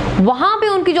है वहां पे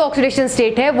उनकी जो ऑक्सीडेशन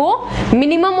स्टेट है वो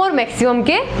मिनिमम और मैक्सिमम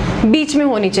के बीच में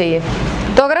होनी चाहिए।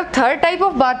 तो अगर आप थर्ड टाइप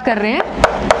ऑफ बात कर रहे हैं,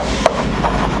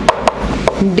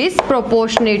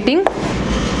 डिस्प्रोपोर्शनेटिंग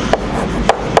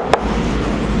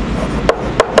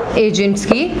एजेंट्स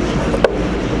की,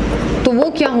 तो वो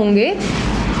क्या होंगे,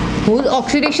 whose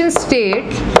oxidation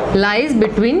state lies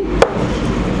between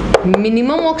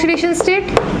minimum oxidation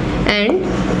state and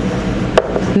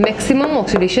maximum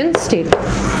oxidation state,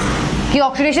 कि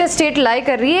ऑक्सीडेशन स्टेट लाई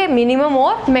कर रही है मिनिमम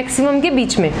और मैक्सिमम के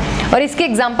बीच में। और इसके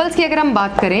एग्जांपल्स की अगर हम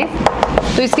बात करें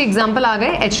तो इसके एग्जांपल आ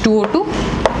गए H2O2,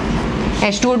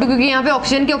 क्योंकि यहाँ पे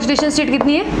ऑक्सीजन की ऑक्सीडेशन स्टेट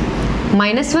कितनी है,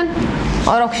 -1,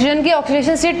 और ऑक्सीजन की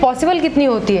ऑक्सीडेशन स्टेट पॉसिबल कितनी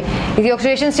होती है, क्योंकि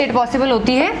ऑक्सीडेशन स्टेट पॉसिबल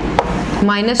होती है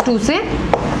 -2 से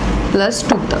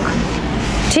 +2 तक,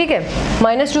 ठीक है।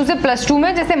 -2 से +2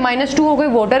 में जैसे -2 हो गई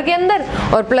वाटर के अंदर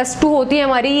और +2 होती है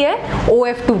हमारी ये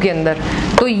OF2 के अंदर,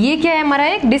 तो ये क्या है हमारा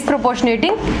एक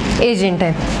डिसप्रोपोर्शनेटिंग एजेंट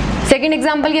है। सेकेंड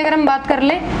एग्जाम्पल की अगर हम बात कर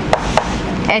लें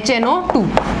HNO2,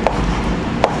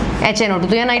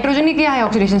 तो यहाँ नाइट्रोजन की क्या है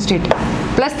ऑक्सीडेशन स्टेट,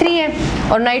 +3 है,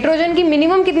 और नाइट्रोजन की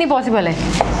मिनिमम कितनी पॉसिबल है,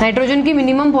 नाइट्रोजन की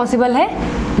मिनिमम पॉसिबल है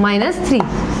 -3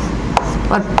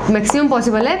 और मैक्सिमम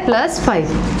पॉसिबल है +5।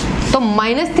 तो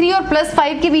 -3 और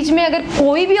 +5 के बीच में अगर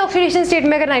कोई भी ऑक्सीडेशन स्टेट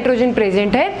में अगर नाइट्रोजन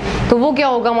प्रेजेंट है तो वो क्या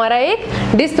होगा, हमारा एक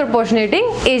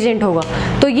डिसप्रोपोर्शनेटिंग एजेंट होगा।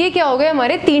 तो ये क्या हो गए,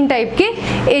 हमारे 3 टाइप के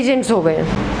एजेंट्स हो गए।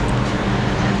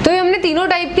 तो ये हमने तीनों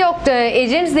टाइप के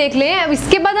एजेंट्स देख लिए हैं। अब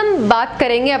इसके बाद हम बात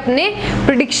करेंगे अपने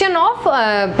प्रेडिक्शन ऑफ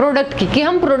प्रोडक्ट की, कि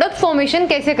हम प्रोडक्ट फॉर्मेशन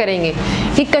कैसे करेंगे,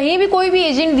 कि कहीं भी कोई भी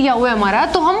एजेंट दिया हुआ है हमारा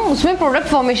तो हम उसमें प्रोडक्ट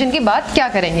फॉर्मेशन की बात क्या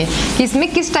करेंगे, कि इसमें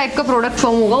किस टाइप का प्रोडक्ट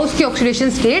फॉर्म होगा, उसकी ऑक्सीडेशन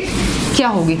स्टेट क्या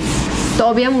होगी। तो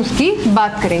अभी हम उसकी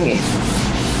बात करेंगे।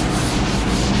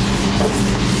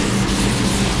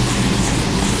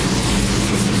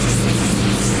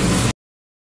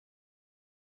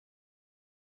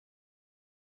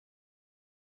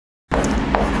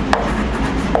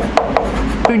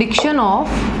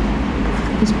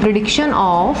 prediction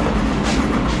of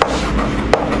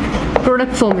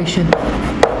product formation।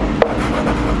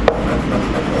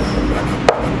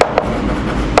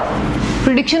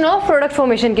 Prediction of product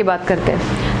formation की बात करते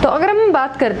हैं। तो अगर हम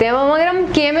बात करते हैं, अगर हम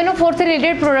KMnO4 से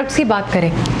रिलेटेड प्रोडक्ट्स की बात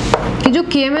करें, कि जो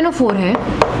KMnO4 है,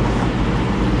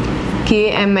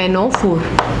 KMnO4,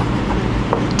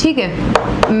 ठीक है,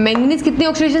 मैंगनीज कितनी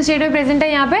ऑक्सीडेशन स्टेट में प्रेजेंट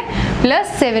है, यहाँ पे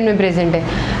 +7 में प्रेजेंट है।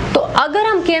 तो अगर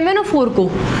हम KMnO4 को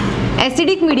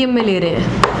एसिडिक मीडियम में ले रहे हैं,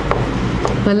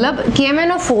 मतलब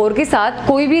KMnO4 के साथ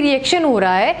कोई भी रिएक्शन हो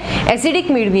रहा है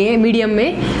एसिडिक मीडियम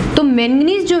में, तो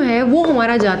मैंगनीज जो है वो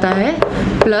हमारा जाता है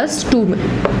 +2 में,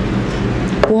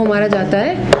 वो हमारा जाता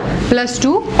है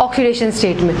 +2 ऑक्सीडेशन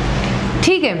स्टेट में,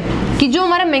 ठीक है, कि जो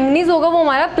हमारा मैंगनीज होगा वो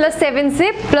हमारा +7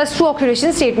 से +2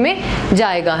 ऑक्सीडेशन स्टेट में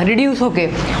जाएगा रिड्यूस होके,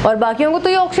 और बाकियों को तो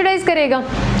ये ऑक्सीडाइज करेगा।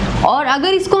 और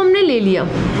अगर इसको हमने ले लिया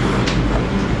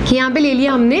कि यहाँ पे ले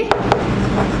लिया हमने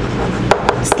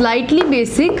स्लाइटली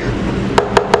बेसिक,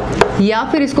 या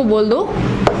फिर इसको बोल दो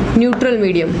न्यूट्रल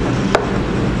मीडियम,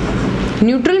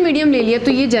 ले लिया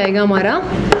तो ये जाएगा हमारा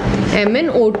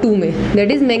MnO2 में,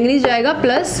 दैट इज मैंगनीज जाएगा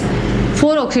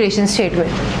 +4 ऑक्सीडेशन स्टेट में।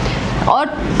 और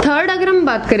थर्ड अगर हम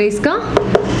बात करें इसका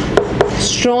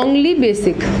स्ट्रॉन्गली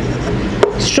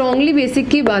बेसिक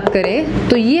की बात करें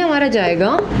तो ये हमारा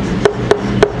जाएगा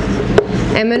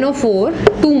MnO4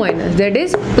 2- that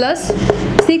is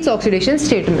 +6 oxidation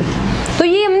state में। तो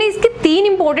ये हमने इसके 3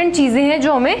 इंपॉर्टेंट चीजें हैं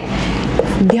जो हमें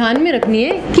ध्यान में रखनी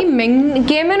है, कि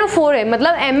KMnO4 है,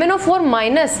 मतलब MnO4-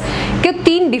 के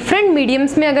 3 डिफरेंट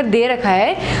मीडियम्स में अगर दे रखा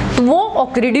है तो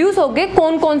वो रिड्यूस होके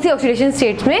कौन कौन सी ऑक्सीडेशन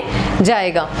स्टेट्स में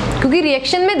जाएगा, क्योंकि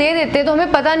रिएक्शन में दे देते हैं तो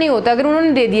हमें पता नहीं होता। अगर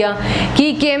उन्होंने दे दिया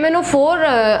कि KMnO4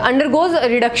 undergoes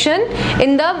reduction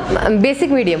in the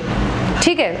basic medium,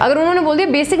 ठीक है, अगर उन्होंने बोल दिया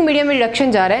बेसिक मीडियम में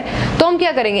रिडक्शन जा रहा है, तो हम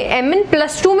क्या करेंगे,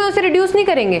 Mn+2 में उसे रिड्यूस नहीं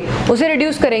करेंगे, उसे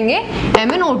रिड्यूस करेंगे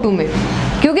MnO2 में,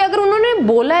 क्योंकि अगर उन्होंने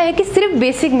बोला है कि सिर्फ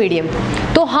बेसिक मीडियम,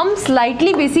 तो हम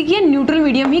स्लाइटली बेसिक या न्यूट्रल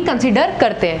मीडियम ही कंसीडर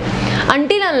करते हैं,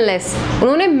 अनटिल अनलेस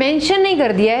उन्होंने मेंशन नहीं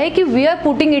कर दिया है कि we are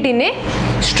putting it in A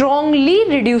strongly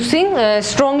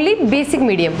basic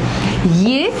medium.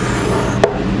 ये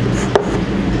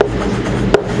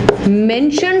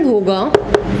मेंशन्ड होगा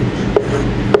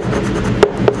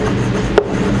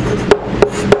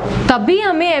तभी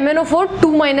हमें MnO4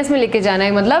 2- में लेके जाना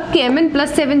है, मतलब कि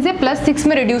Mn+7 से +6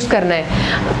 में रिड्यूस करना है।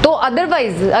 तो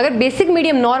अदरवाइज अगर basic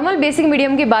medium, normal basic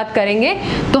medium की बात करेंगे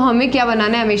तो हमें क्या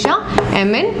बनाना है, हमेशा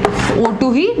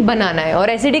MnO2 ही बनाना है, और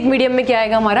एसिडिक मीडियम में क्या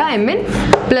आएगा हमारा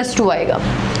Mn+2 आएगा,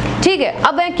 ठीक है।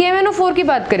 अब KMnO4 की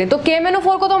बात करें तो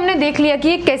KMnO4 को तो हमने देख लिया कि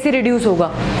ये कैसे रिड्यूस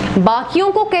होगा,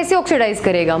 बाकियों को कैसे ऑक्सीडाइज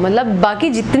करेगा, मतलब बाकी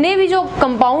जितने भी जो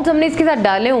कंपाउंड्स हमने इसके साथ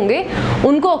डाले होंगे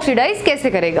उनको ऑक्सीडाइज कैसे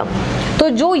करेगा। तो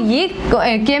जो ये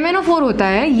KMnO4 होता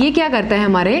है, ये क्या करता है,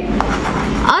 हमारे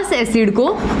अस एसिड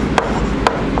को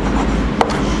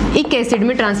इक एसिड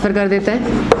में ट्रांसफर कर देता है,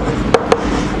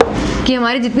 कि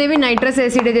हमारे जितने भी नाइट्रस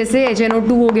एसिड है, जैसे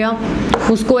HNO2 हो गया,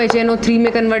 उसको HNO3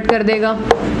 में कन्वर्ट कर देगा।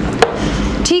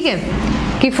 ठीक है,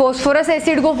 कि फॉस्फोरस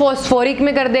एसिड को फॉस्फोरिक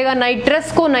में कर देगा,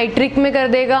 नाइट्रस को नाइट्रिक में कर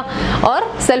देगा,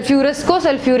 और सल्फ्यूरस को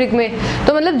सल्फ्यूरिक में।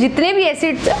 तो मतलब जितने भी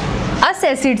एसिड्स अस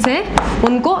एसिड्स हैं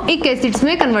उनको इक एसिड्स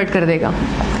में कन्वर्ट कर देगा।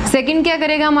 सेकंड क्या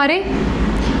करेगा, हमारे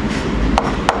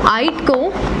आइट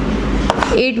को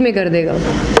 8 में कर देगा।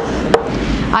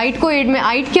 आइट को 8 में,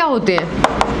 आइट क्या होते हैं,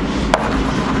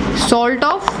 सॉल्ट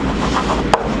ऑफ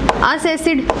अस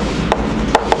एसिड,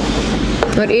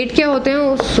 और 8 क्या होते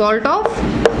हैं, सॉल्ट ऑफ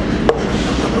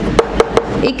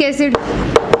इक एसिड।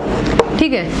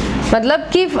 ठीक है, मतलब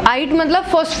कि आइट मतलब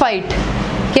फॉस्फाइट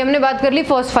कि हमने बात कर ली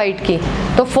फॉस्फाइट की,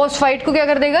 तो फॉस्फाइट को क्या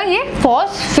कर देगा, ये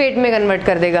फॉस्फेट में कन्वर्ट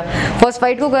कर देगा।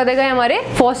 फॉस्फाइट को कर देगा हमारे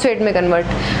फॉस्फेट में कन्वर्ट।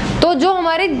 तो जो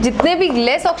हमारे जितने भी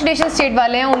लेस ऑक्सीडेशन स्टेट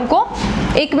वाले हैं उनको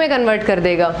एक में कन्वर्ट कर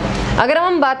देगा। अगर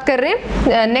हम बात कर रहे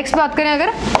हैं, नेक्स्ट बात करें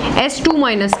अगर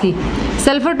S2- की,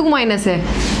 सल्फर 2- है,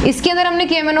 इसके अंदर हमने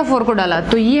KMnO4 को डाला,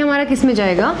 तो ये हमारा किस में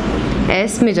जाएगा,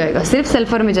 S में जाएगा, सिर्फ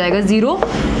सल्फर में जाएगा, जीरो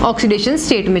ऑक्सीडेशन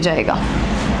स्टेट में जाएगा।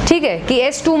 ठीक है, कि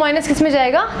S2- किस में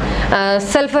जाएगा,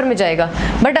 सल्फर में जाएगा।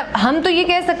 बट हम तो ये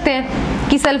कह सकते हैं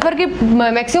कि सल्फर की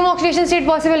मैक्सिमम ऑक्सीडेशन स्टेट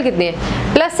पॉसिबल कितनी है,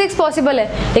 +6 पॉसिबल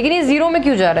है, लेकिन ये जीरो में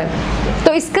क्यों जा रहा है।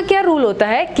 तो इसका क्या रूल होता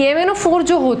है, KMnO4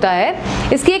 जो होता है,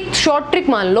 इसकी एक शॉर्ट ट्रिक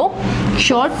मान लो।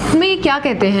 शॉर्ट में ये क्या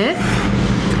कहते हैं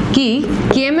कि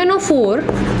KMnO4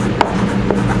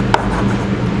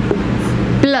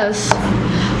 प्लस,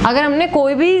 अगर हमने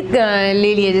कोई भी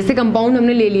ले लिया, जैसे कंपाउंड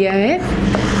हमने ले लिया है,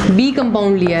 B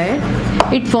कंपाउंड लिया है,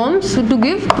 it forms to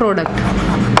give product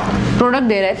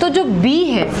दे रहा है। तो जो B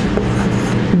है,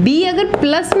 B अगर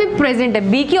प्लस में प्रेजेंट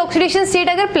है, B की ऑक्सीडेशन स्टेट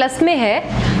अगर प्लस में है,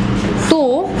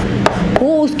 तो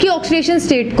वो उसकी ऑक्सीडेशन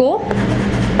स्टेट को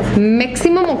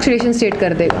मैक्सिमम ऑक्सीडेशन स्टेट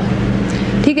कर देगा।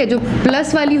 ठीक है, जो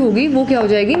प्लस वाली होगी वो क्या हो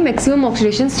जाएगी, मैक्सिमम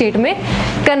ऑक्सीडेशन स्टेट में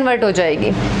कन्वर्ट हो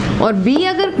जाएगी। और B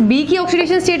की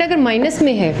ऑक्सीडेशन स्टेट अगर माइनस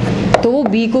में है, तो वो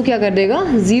B को क्या कर देगा,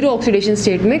 जीरो ऑक्सीडेशन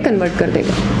स्टेट में कन्वर्ट कर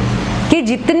देगा। कि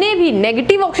जितने भी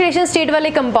नेगेटिव ऑक्सीडेशन स्टेट वाले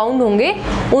कंपाउंड होंगे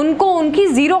उनको उनकी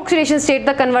जीरो ऑक्सीडेशन स्टेट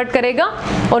तक कन्वर्ट करेगा,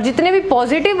 और जितने भी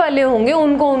पॉजिटिव वाले होंगे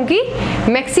उनको उनकी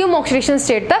मैक्सिमम ऑक्सीडेशन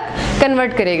स्टेट तक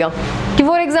कन्वर्ट करेगा। कि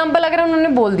फॉर एग्जांपल अगर उन्होंने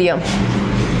बोल दिया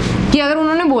कि अगर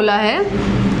उन्होंने बोला है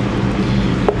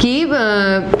कि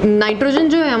नाइट्रोजन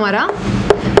जो है हमारा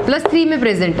 +3 में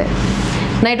प्रेजेंट है,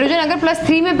 नाइट्रोजन अगर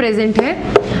 +3 में प्रेजेंट है,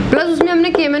 प्लस उसमें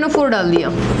हमने KMnO4 डाल दिया,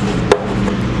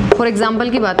 फॉर एग्जाम्पल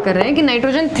की बात कर रहे हैं कि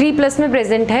नाइट्रोजन 3+ में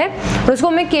प्रेजेंट है और उसको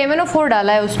हमने KMnO4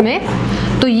 डाला है उसमें,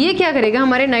 तो ये क्या करेगा,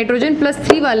 हमारे नाइट्रोजन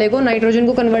 +3 वाले को, नाइट्रोजन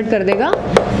को कन्वर्ट कर देगा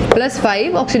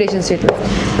 +5 ऑक्सीडेशन स्टेट में।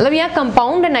 मतलब यहाँ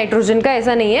कंपाउंड है नाइट्रोजन का,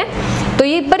 ऐसा नहीं है। तो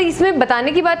ये पर इसमें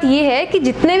बताने की बात ये है कि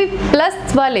जितने भी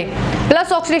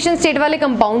प्लस ऑक्सीडेशन स्टेट वाले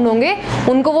कंपाउंड होंगे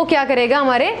उनको वो क्या करेगा,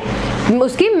 हमारे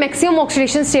उसकी मैक्सिमम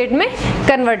ऑक्सीडेशन स्टेट में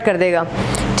कन्वर्ट कर देगा।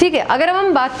 ठीक है, अगर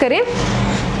हम बात करें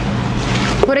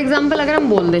फॉर एग्जाम्पल, अगर हम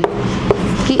बोल दें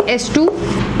कि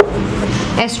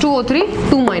S2O3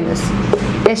 2-,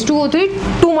 S2O3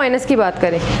 2- की बात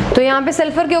करें, तो यहाँ पे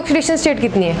सल्फर की ऑक्सीडेशन स्टेट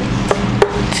कितनी है,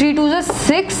 3 2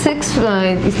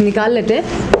 6 निकाल लेते हैं,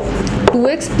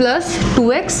 2x +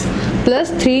 2x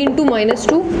 + 3 ×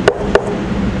 -2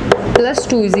 +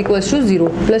 2 = 0,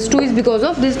 +2 is because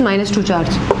of this -2 charge.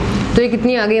 तो ये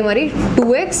कितनी आ गई हमारी,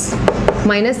 2x -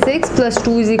 6 +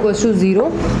 2 =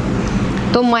 0।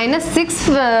 तो -6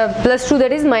 + 2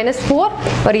 दैट इज -4,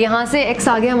 और यहाँ से x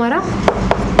आ गया हमारा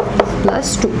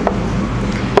 +2।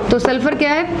 तो सल्फर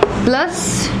क्या है,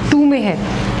 +2 में है।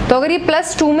 तो अगर ये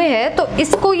 +2 में है तो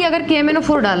इसको ये अगर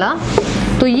KMnO4 डाला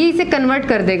तो ये इसे कन्वर्ट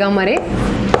कर देगा हमारे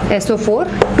SO4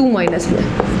 2- में,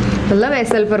 मतलब एस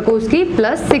सल्फर को उसकी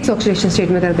 +6 ऑक्सीडेशन स्टेट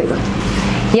में कर देगा।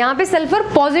 यहाँ पे सल्फर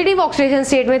पॉजिटिव ऑक्सीडेशन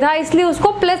स्टेट में था इसलिए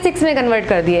उसको +6 में कन्वर्ट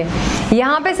कर दिए।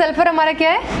 यहाँ पे सल्फर हमारा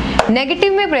क्या है,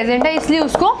 नेगेटिव में प्रेजेंट है इसलिए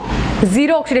उसको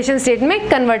जीरो ऑक्सीडेशन स्टेट में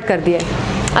कन्वर्ट कर दिया।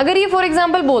 अगर ये फॉर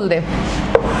एग्जांपल बोल दे,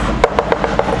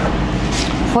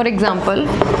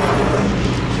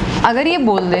 अगर ये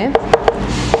बोल दे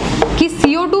कि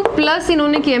CO2+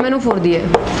 इन्होंने KMnO4 दिया है,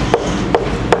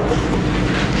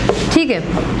 ठीक है,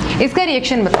 इसका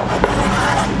रिएक्शन बताओ।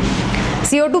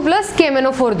 CO2+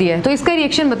 KMnO4 दिया है तो इसका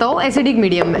रिएक्शन बताओ एसिडिक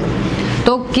मीडियम में।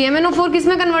 तो KMnO4 किस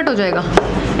में कन्वर्ट हो जाएगा,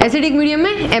 एसिडिक मीडियम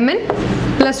में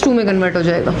Mn+2 में कन्वर्ट हो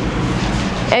जाएगा।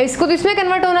 इसको तो इसमें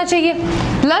कन्वर्ट होना चाहिए,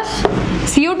 प्लस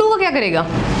CO2 को क्या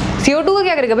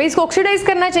करेगा, भाई इसको ऑक्सीडाइज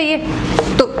करना चाहिए।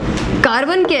 तो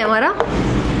कार्बन क्या है हमारा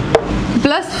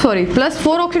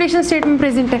 +4 ऑक्सीडेशन स्टेट में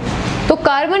प्रेजेंट है, तो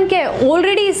कार्बन क्या है,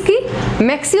 ऑलरेडी इसकी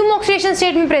मैक्सिमम ऑक्सीडेशन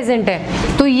स्टेट में प्रेजेंट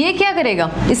है, तो ये क्या करेगा,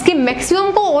 इसके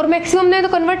मैक्सिमम को और मैक्सिमम में तो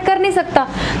कन्वर्ट कर नहीं सकता,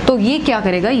 तो ये क्या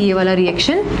करेगा, ये वाला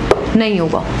रिएक्शन नहीं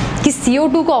होगा कि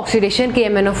CO2 का ऑक्सीडेशन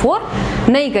KMnO4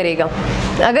 नहीं करेगा।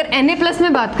 अगर Na+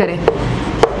 में बात करें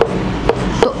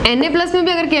तो Na+ में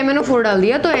भी अगर KMnO4 डाल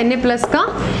दिया तो Na+ का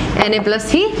Na+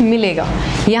 ही मिलेगा,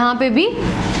 यहाँ पे भी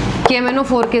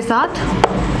KMnO4 के साथ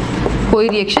कोई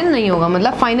रिएक्शन नहीं होगा,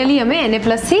 मतलब फाइनली हमें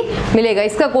Na+ ही मिलेगा,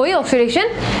 इसका कोई ऑक्सीडेशन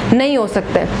नहीं हो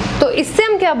सकता है। तो इससे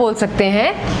हम क्या बोल सकते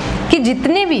हैं कि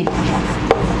जितने भी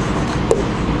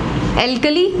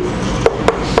एल्कली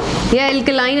या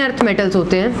एल्कलाइन अर्थ मेटल्स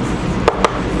होते हैं,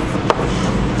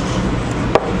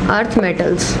 अर्थ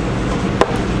मेटल्स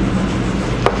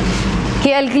कि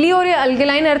एल्कली और या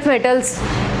अल्कलाइन अर्थ मेटल्स,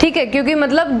 ठीक है, क्योंकि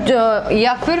मतलब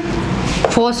या फिर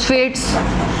फॉस्फेट्स,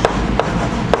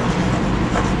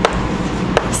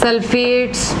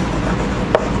 सल्फेट्स,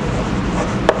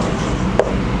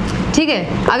 ठीक है,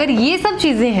 अगर ये सब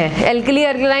चीजें हैं alkali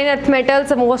alkaline earth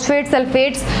metals, phosphates,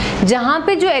 sulphates, जहां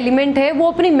पे जो एलिमेंट है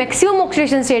वो अपनी मैक्सिमम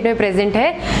ऑक्सीडेशन स्टेट में प्रेजेंट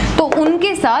है, तो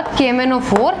उनके साथ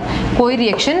KMnO4 कोई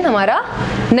रिएक्शन हमारा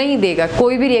नहीं देगा,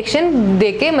 कोई भी रिएक्शन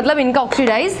देके मतलब इनका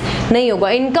ऑक्सीडाइज नहीं होगा,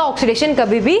 इनका ऑक्सीडेशन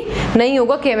कभी भी नहीं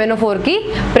होगा KMnO4 की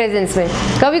प्रेजेंस में।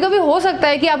 कभी कभी हो सकता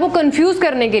है कि आपको कंफ्यूज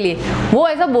करने के लिए वो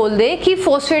ऐसा बोल दे कि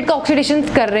फॉस्फेट का ऑक्सीडेशन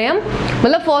कर रहे हैं हम,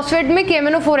 मतलब फॉस्फेट में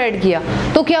KMnO4 ऐड किया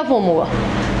तो क्या फॉर्म होगा,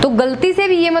 तो गलती से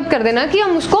भी ये मत कर देना कि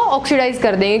हम उसको ऑक्सीडाइज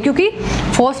कर देंगे, क्योंकि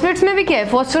फॉस्फेट्स में भी क्या है,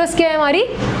 फॉस्फोरस क्या है, हमारी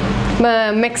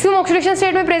मैक्सिमम ऑक्सीडेशन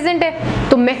स्टेट में प्रेजेंट है,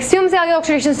 तो मैक्सिमम से आगे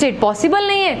ऑक्सीडेशन स्टेट पॉसिबल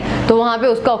नहीं है, तो वहां पे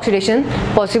उसका ऑक्सीडेशन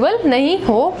पॉसिबल नहीं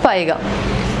हो पाएगा।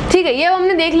 ठीक है, ये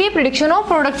हमने देख लिया प्रेडिक्शन ऑफ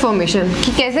प्रोडक्ट फॉर्मेशन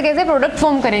कि कैसे कैसे प्रोडक्ट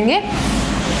फॉर्म करेंगे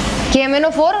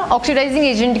KMnO4 ऑक्सीडाइजिंग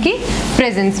एजेंट की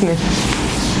प्रेजेंस में।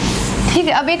 ठीक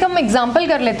है, अब एक हम एग्जांपल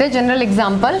कर लेते हैं, जनरल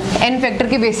एग्जांपल n फैक्टर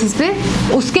के बेसिस पे,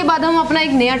 उसके बाद हम अपना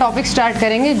एक नया टॉपिक स्टार्ट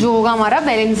करेंगे जो होगा हमारा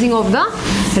balancing of the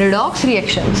redox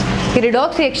reactions.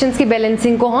 Redox reactions की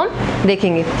बैलेंसिंग को हम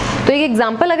देखेंगे। तो एक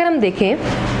एग्जांपल अगर हम देखें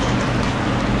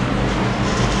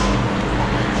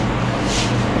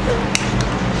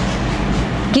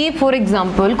कि फॉर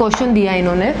एग्जांपल क्वेश्चन दिया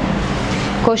इन्होंने,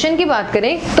 क्वेश्चन की बात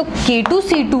करें तो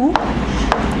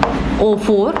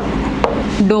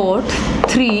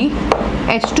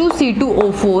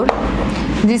K2C2O4.3H2C2O4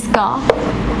 जिसका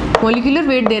मॉलिक्यूलर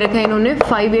वेट दे रखा है इन्होंने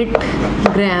 58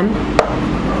 ग्राम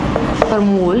पर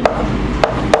मोल।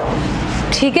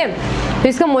 ठीक है, तो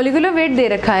इसका मॉलिक्यूलर वेट दे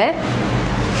रखा है,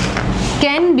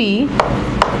 can be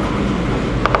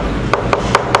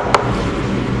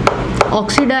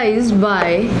oxidised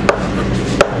bye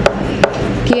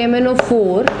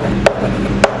KMnO4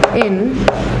 in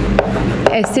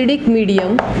acidic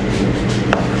medium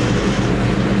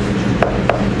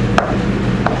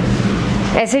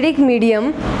acidic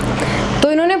medium.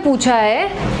 तो इन्होंने पूछा है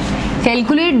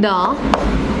calculate the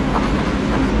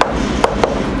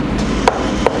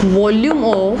volume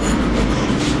of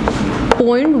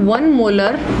 0.1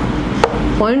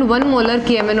 molar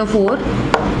KMnO4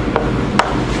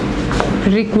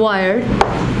 required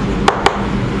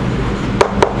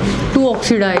to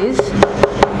oxidize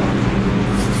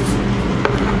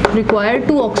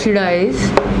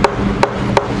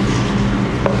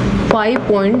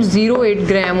 5.08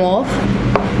 gram of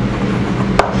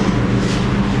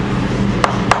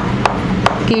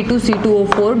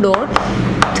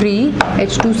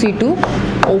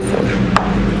K2C2O4.3H2C2O4।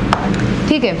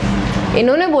 ठीक है,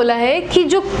 इन्होंने बोला है कि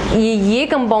जो ये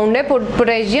कंपाउंड है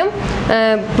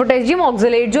पोटेशियम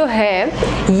ऑक्सलेट जो है,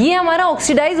 ये हमारा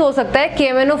ऑक्सीडाइज हो सकता है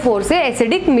KMnO4 से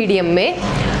एसिडिक मीडियम में।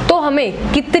 तो हमें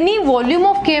कितनी वॉल्यूम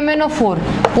ऑफ KMnO4,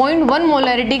 0.1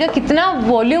 मोलैरिटी का कितना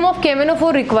वॉल्यूम ऑफ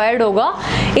KMnO4 रिक्वायर्ड होगा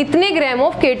इतने ग्राम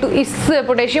ऑफ K2 इस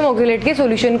पोटेशियम ऑक्सलेट के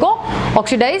सॉल्यूशन को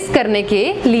ऑक्सीडाइज करने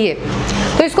के लिए।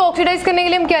 तो इसको ऑक्सीडाइज करने के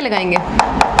लिए हम क्या लगाएंगे,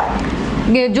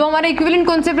 जो हमारा इक्विवेलेंट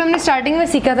कॉन्सेप्ट हमने स्टार्टिंग में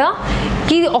सीखा था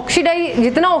कि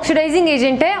जितना ऑक्सीडाइजिंग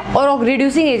एजेंट है और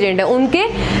रिड्यूसिंग एजेंट है उनके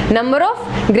नंबर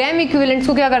ऑफ ग्राम इक्विवेलेंट्स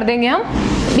को क्या कर देंगे, हम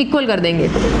इक्वल कर देंगे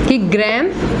कि gram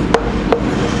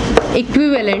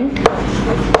equivalent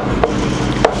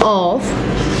of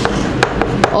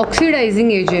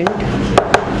oxidising agent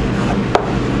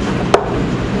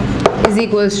is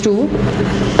equals to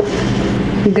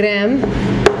gram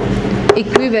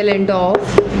equivalent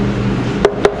of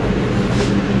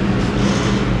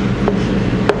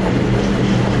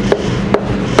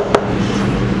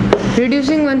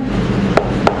reducing one.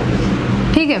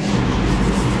 ठीक है,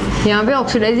 यहाँ पे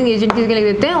ऑक्सीडाइजिंग एजेंट किसके लिख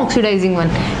देते हैं, ऑक्सीडाइजिंग वन,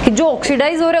 कि जो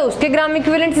ऑक्सीडाइज हो रहा है उसके ग्राम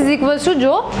इक्विवेलेंट्स इज इक्वल्स टू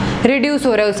जो रिड्यूस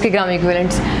हो रहा है उसके ग्राम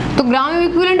इक्विवेलेंट्स। तो gram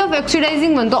equivalent of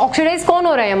oxidising one, तो ऑक्सीडाइज कौन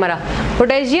हो रहा है हमारा,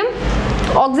 पोटेशियम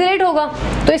ऑक्सिलेट होगा।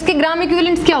 तो इसके ग्राम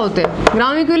इक्विवेलेंट्स क्या होते हैं?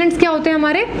 ग्राम इक्विवेलेंट्स क्या होते हैं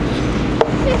हमारे?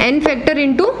 n factor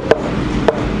into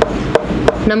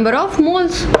number of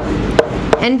moles,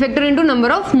 n factor into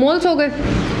number of moles हो गए,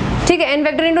 ठीक है, n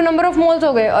factor into number of moles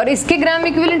हो गए। और इसके ग्राम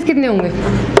इक्विवेलेंट्स कितने होंगे?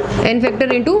 n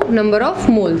factor into number of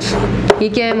moles. ये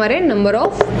क्या है हमारे? Number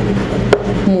of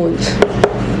moles.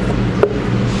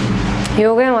 ये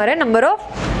हो गए हमारे नंबर ऑफ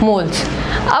मोल्स।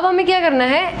 अब हमें क्या करना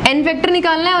है? n फैक्टर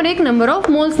निकालना है और एक नंबर ऑफ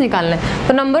मोल्स निकालना है।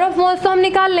 तो नंबर ऑफ मोल्स तो हम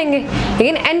निकाल लेंगे,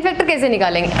 लेकिन n फैक्टर कैसे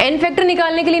निकालेंगे? n फैक्टर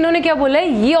निकालने के लिए इन्होंने क्या बोला है?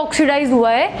 ये ऑक्सीडाइज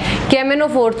हुआ है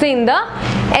KMnO4 से इन द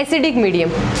एसिडिक मीडियम।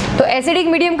 तो एसिडिक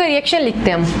मीडियम का रिएक्शन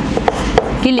लिखते हैं हम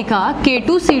कि लिखा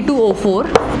K2C2O4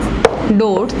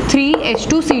 dot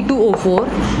 3H2C2O4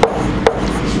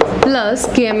 plus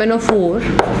KMnO4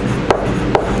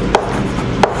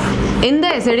 in the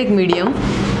acidic medium.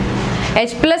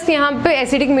 H plus यहाँ पे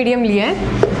एसिडिक मीडियम लिया है,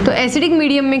 तो एसिडिक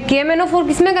मीडियम में KMnO4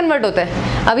 किस में कन्वर्ट होता है?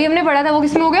 अभी हमने पढ़ा था वो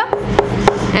किस में हो गया?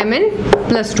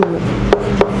 Mn+2 में,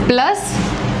 प्लस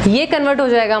ये कन्वर्ट हो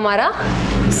जाएगा हमारा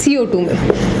CO2 में,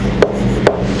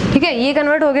 ठीक है, ये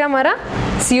कन्वर्ट हो गया हमारा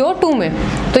CO2 में।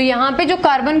 तो यहाँ पे जो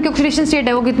कार्बन की ऑक्सीडेशन स्टेट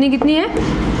है वो कितनी कितनी है?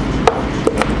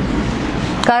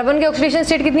 कार्बन की ऑक्सीडेशन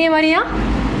स्टेट कितनी है हमारी यहाँ?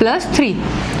 +3।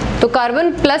 तो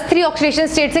कार्बन +3 ऑक्सीडेशन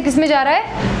स्टेट से किस में जा रहा है?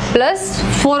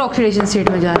 +4 ऑक्सीडेशन स्टेट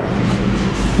में जा रहा है।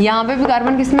 यहाँ पे भी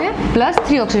कार्बन किस में है?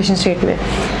 +3 ऑक्सीडेशन स्टेट में,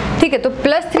 ठीक है। तो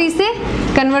 +3 से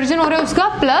कन्वर्जन हो रहा है उसका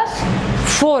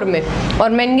 +4 में, और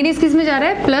मैंगनीज किस में जा रहा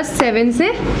है? +7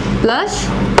 से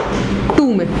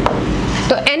 +2 में।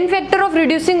 तो n factor of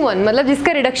reducing one, मतलब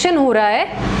जिसका रिडक्शन हो रहा है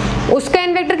उसका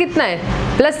n फैक्टर कितना है?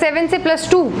 +7 से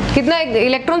 +2। कितना?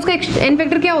 इलेक्ट्रॉन्स का n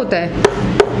फैक्टर क्या होता है?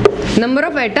 नंबर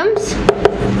ऑफ एटम्स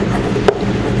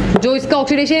जो इसका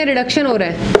ऑक्सीडेशन या रिडक्शन हो रहा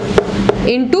है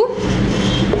इनटू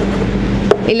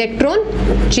इलेक्ट्रॉन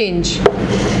चेंज।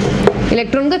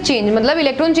 इलेक्ट्रॉन का चेंज मतलब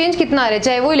इलेक्ट्रॉन चेंज कितना आ रहा है,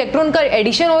 चाहे वो इलेक्ट्रॉन का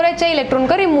एडिशन हो रहा है चाहे इलेक्ट्रॉन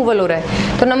का रिमूवल हो रहा है।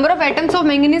 तो number of atoms of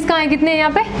manganese कहाँ है? कितने हैं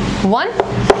यहाँ पे? 1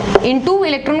 इनटू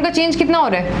इलेक्ट्रॉन का चेंज कितना हो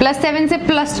रहा है? +7 से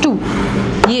 +2,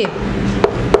 ये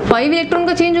 5 इलेक्ट्रॉन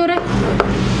का चेंज हो रहा है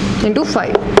इंटू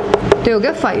 5, तो हो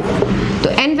गया 5। तो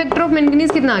n फैक्टर ऑफ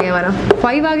मैंगनीज कितना आ गया हमारा?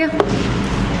 5 आ गया,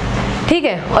 ठीक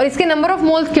है। और इसके नंबर ऑफ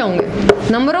मोल्स क्या होंगे?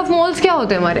 नंबर ऑफ मोल्स क्या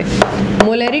होते हैं हमारे?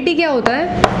 मोलैरिटी क्या होता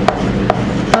है?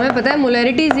 हमें पता है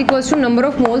molarity is equal to number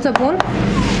of moles upon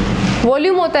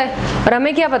volume होता है, और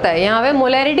हमें क्या पता है? यहाँ पे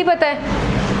मोलैरिटी पता है,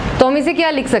 तो हम इसे क्या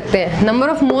लिख सकते हैं? Number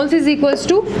of moles is equal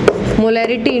to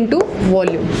molarity into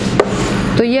volume.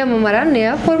 तो ये हमारा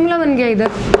नया फॉर्मूला बन गया। इधर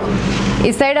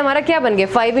इस साइड हमारा क्या बन गया?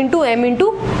 5 इंटू m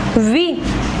इंटू v,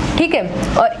 ठीक है।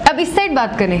 और अब इस साइड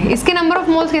बात करें, इसके नंबर ऑफ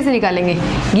मोल्स कैसे निकालेंगे?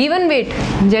 Given weight,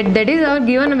 that is our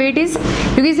given weight is,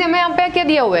 क्योंकि इसे हमें यहाँ पे क्या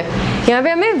दिया हुआ है? यहाँ पे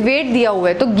हमें वेट दिया हुआ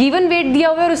है, तो गिवन वेट दिया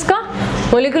हुआ है और उसका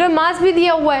मोलिकुलर मास भी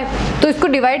दिया हुआ है, तो इसको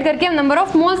डिवाइड करके हम नंबर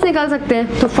ऑफ मोल्स निकाल सकते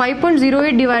हैं। तो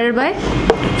 5.08 डिवाइडेड बाय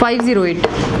 508,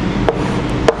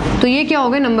 तो ये क्या हो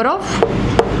गए? नंबर ऑफ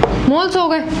मोल्स हो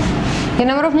गए, ये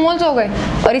नंबर ऑफ मोल्स हो गए।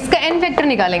 और इसका n फैक्टर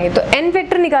निकालेंगे, तो n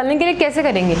फैक्टर निकालने के लिए कैसे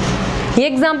करेंगे? ये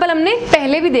एग्जाम्पल हमने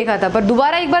पहले भी देखा था, पर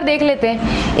दोबारा एक बार देख लेते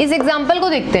हैं। इस एग्जाम्पल को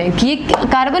देखते हैं कि ये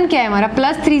कार्बन क्या है हमारा?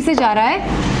 +3 से जा रहा है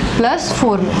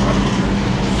 +4 में,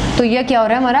 तो यह क्या हो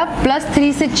रहा है हमारा?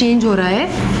 +3 से चेंज हो रहा है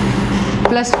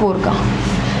 +4 का।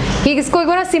 ये इसको एक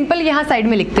बार सिंपल यहाँ साइड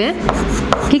में लिखते हैं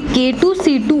कि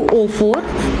K2C2O4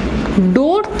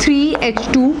 dot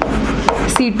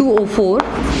 3H2C2O4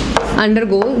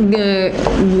 undergo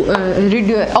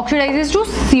oxidises to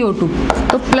CO2।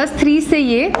 तो +3 से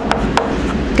ये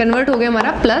कन्वर्ट हो गया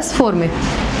हमारा +4 में।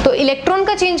 तो इलेक्ट्रॉन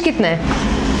का चेंज कितना है?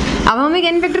 अब हमें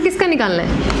n फैक्टर किसका निकालना है?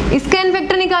 इसका n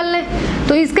फैक्टर निकालना है।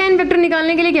 तो इसका n फैक्टर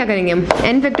निकालने के लिए क्या करेंगे हम?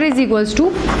 n factor is equals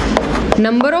to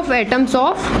number of atoms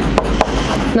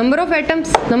number of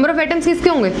atoms किसके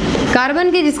होंगे?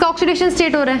 कार्बन के, जिसका ऑक्सीडेशन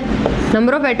स्टेट हो रहा है।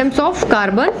 Number of atoms of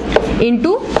carbon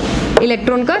into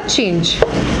electron का चेंज।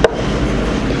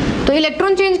 तो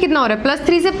इलेक्ट्रॉन चेंज कितना हो रहा है?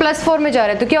 +3 से +4 में जा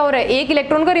रहा है, तो क्या हो रहा है? एक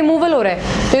इलेक्ट्रॉन का रिमूवल हो रहा है,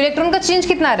 तो इलेक्ट्रॉन का चेंज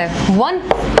कितना आ रहा है? 1,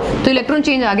 तो इलेक्ट्रॉन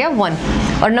चेंज आ गया 1।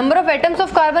 और number of atoms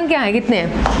of carbon क्या है? कितने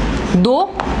हैं? 2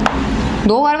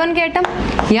 कार्बन के एटम,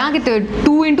 यहाँ कितने?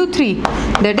 2 into 3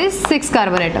 that is 6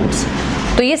 carbon atoms,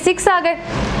 तो ये 6 आ गए।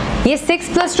 ये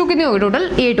 6 + 2 कितने हो गए? टोटल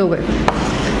 8 हो गए,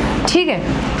 ठीक है।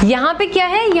 यहाँ पे क्या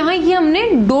है? यहाँ ये हमने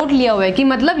डॉट लिया हुआ है कि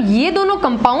मतलब ये दोनों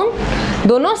कंपाउंड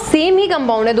दोनों सेम ही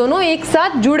कंपाउंड है, दोनों एक साथ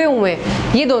जुड़े हुए हैं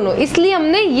ये दोनों, इसलिए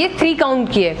हमने ये 3 काउंट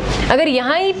किए। अगर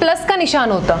यहाँ ही प्लस का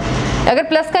निशान होता, अगर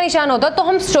प्लस का निशान होता तो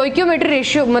हम स्टोइकियोमेट्री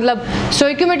रेशियो मतलब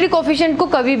स्टोइकियोमेट्री कोफिशिएंट को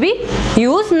कभी भी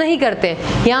यूज नहीं करते।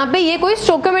 यहाँ पे ये कोई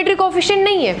स्टोइकियोमेट्री कोफिशिएंट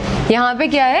नहीं है, यहाँ पे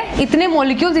क्या है? इतने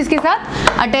मॉलिक्यूल्स इसके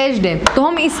साथ अटैच्ड है, तो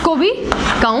हम इसको भी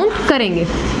काउंट करेंगे,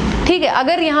 ठीक है,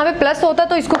 अगर यहाँ पे प्लस होता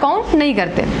तो इसको काउंट नहीं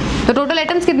करते। तो टोटल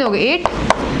एटम्स कितने हो गए 8,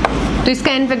 तो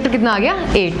इसका एन फैक्टर कितना आ गया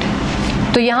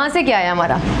 8। तो यहाँ से क्या आया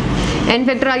हमारा एन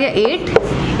फैक्टर आ गया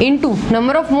 8 इंटू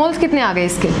नंबर ऑफ मोल्स कितने आ गए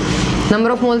इसके,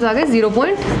 नंबर ऑफ मोल्स आ गए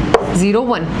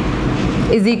 0.01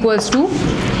 इज इक्वल्स टू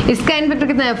इसका एन फैक्टर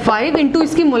कितना है 5 इंटू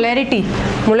इसकी मोलैरिटी,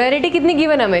 मोलैरिटी कितनी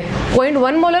गिवन हमें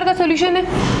 0.1 मोलर का सोल्यूशन है,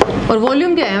 और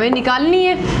वॉल्यूम क्या है हमें निकालनी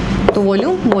है, तो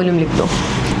वॉल्यूम लिख दो।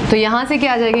 तो यहाँ से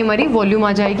क्या आ जाएगी हमारी वॉल्यूम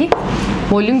आ जाएगी,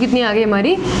 वॉल्यूम कितनी आ गई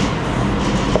हमारी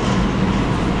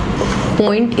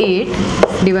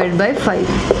 0.8 डिवाइड बाई 5,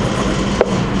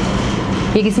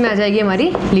 ये किस में आ जाएगी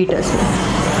हमारी लीटर्स में।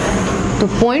 तो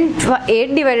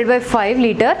 0.8 डिवाइडेड बाई 5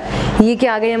 लीटर, ये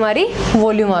क्या आ गई हमारी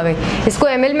वॉल्यूम आ गई। इसको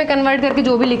ml में कन्वर्ट करके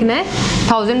जो भी लिखना है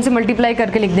 1000 से मल्टीप्लाई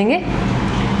करके लिख देंगे,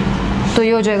 तो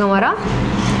ये हो जाएगा हमारा,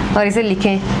 और इसे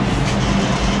लिखें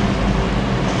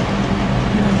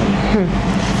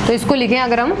तो इसको लिखें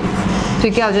अगर हम,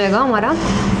 तो क्या हो जाएगा हमारा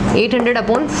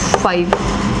 800/5 ml,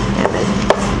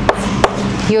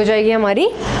 ये हो जाएगी हमारी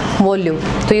वॉल्यूम।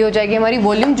 तो ये हो जाएगी हमारी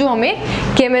वॉल्यूम जो हमें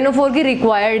KMnO4 की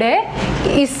रिक्वायर्ड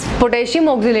है इस पोटेशियम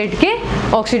ऑक्सीलेट के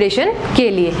ऑक्सीडेशन के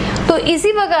लिए। तो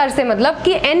इसी प्रकार से मतलब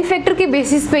कि एन फैक्टर के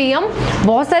बेसिस पे ही हम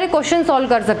बहुत सारे क्वेश्चन सॉल्व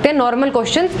कर सकते हैं, नॉर्मल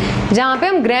क्वेश्चन, जहाँ पे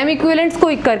हम ग्राम इक्विवेलेंट्स को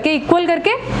इक्वल करके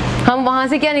हम वहाँ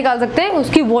से क्या निकाल सकते हैं,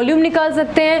 उसकी वॉल्यूम निकाल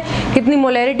सकते हैं, कितनी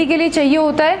मोलैरिटी के लिए चाहिए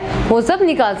होता है वो सब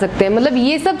निकाल सकते हैं। मतलब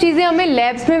ये सब चीज़ें हमें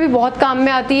लैब्स में भी बहुत काम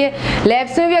में आती है।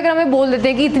 लैब्स में भी अगर हमें बोल देते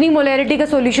हैं कि इतनी मोलैरिटी का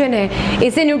सोल्यूशन है,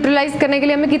 इसे न्यूट्रलाइज करने के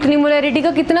लिए हमें कितनी मोलैरिटी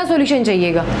का कितना सोल्यूशन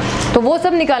चाहिएगा, तो वो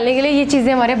सब निकालने के लिए ये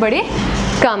चीज़ें हमारे बड़े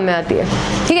काम में आती है।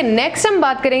 ठीक है, नेक्स्ट हम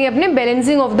बात करेंगे अपने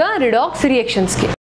balancing of the redox reactions की।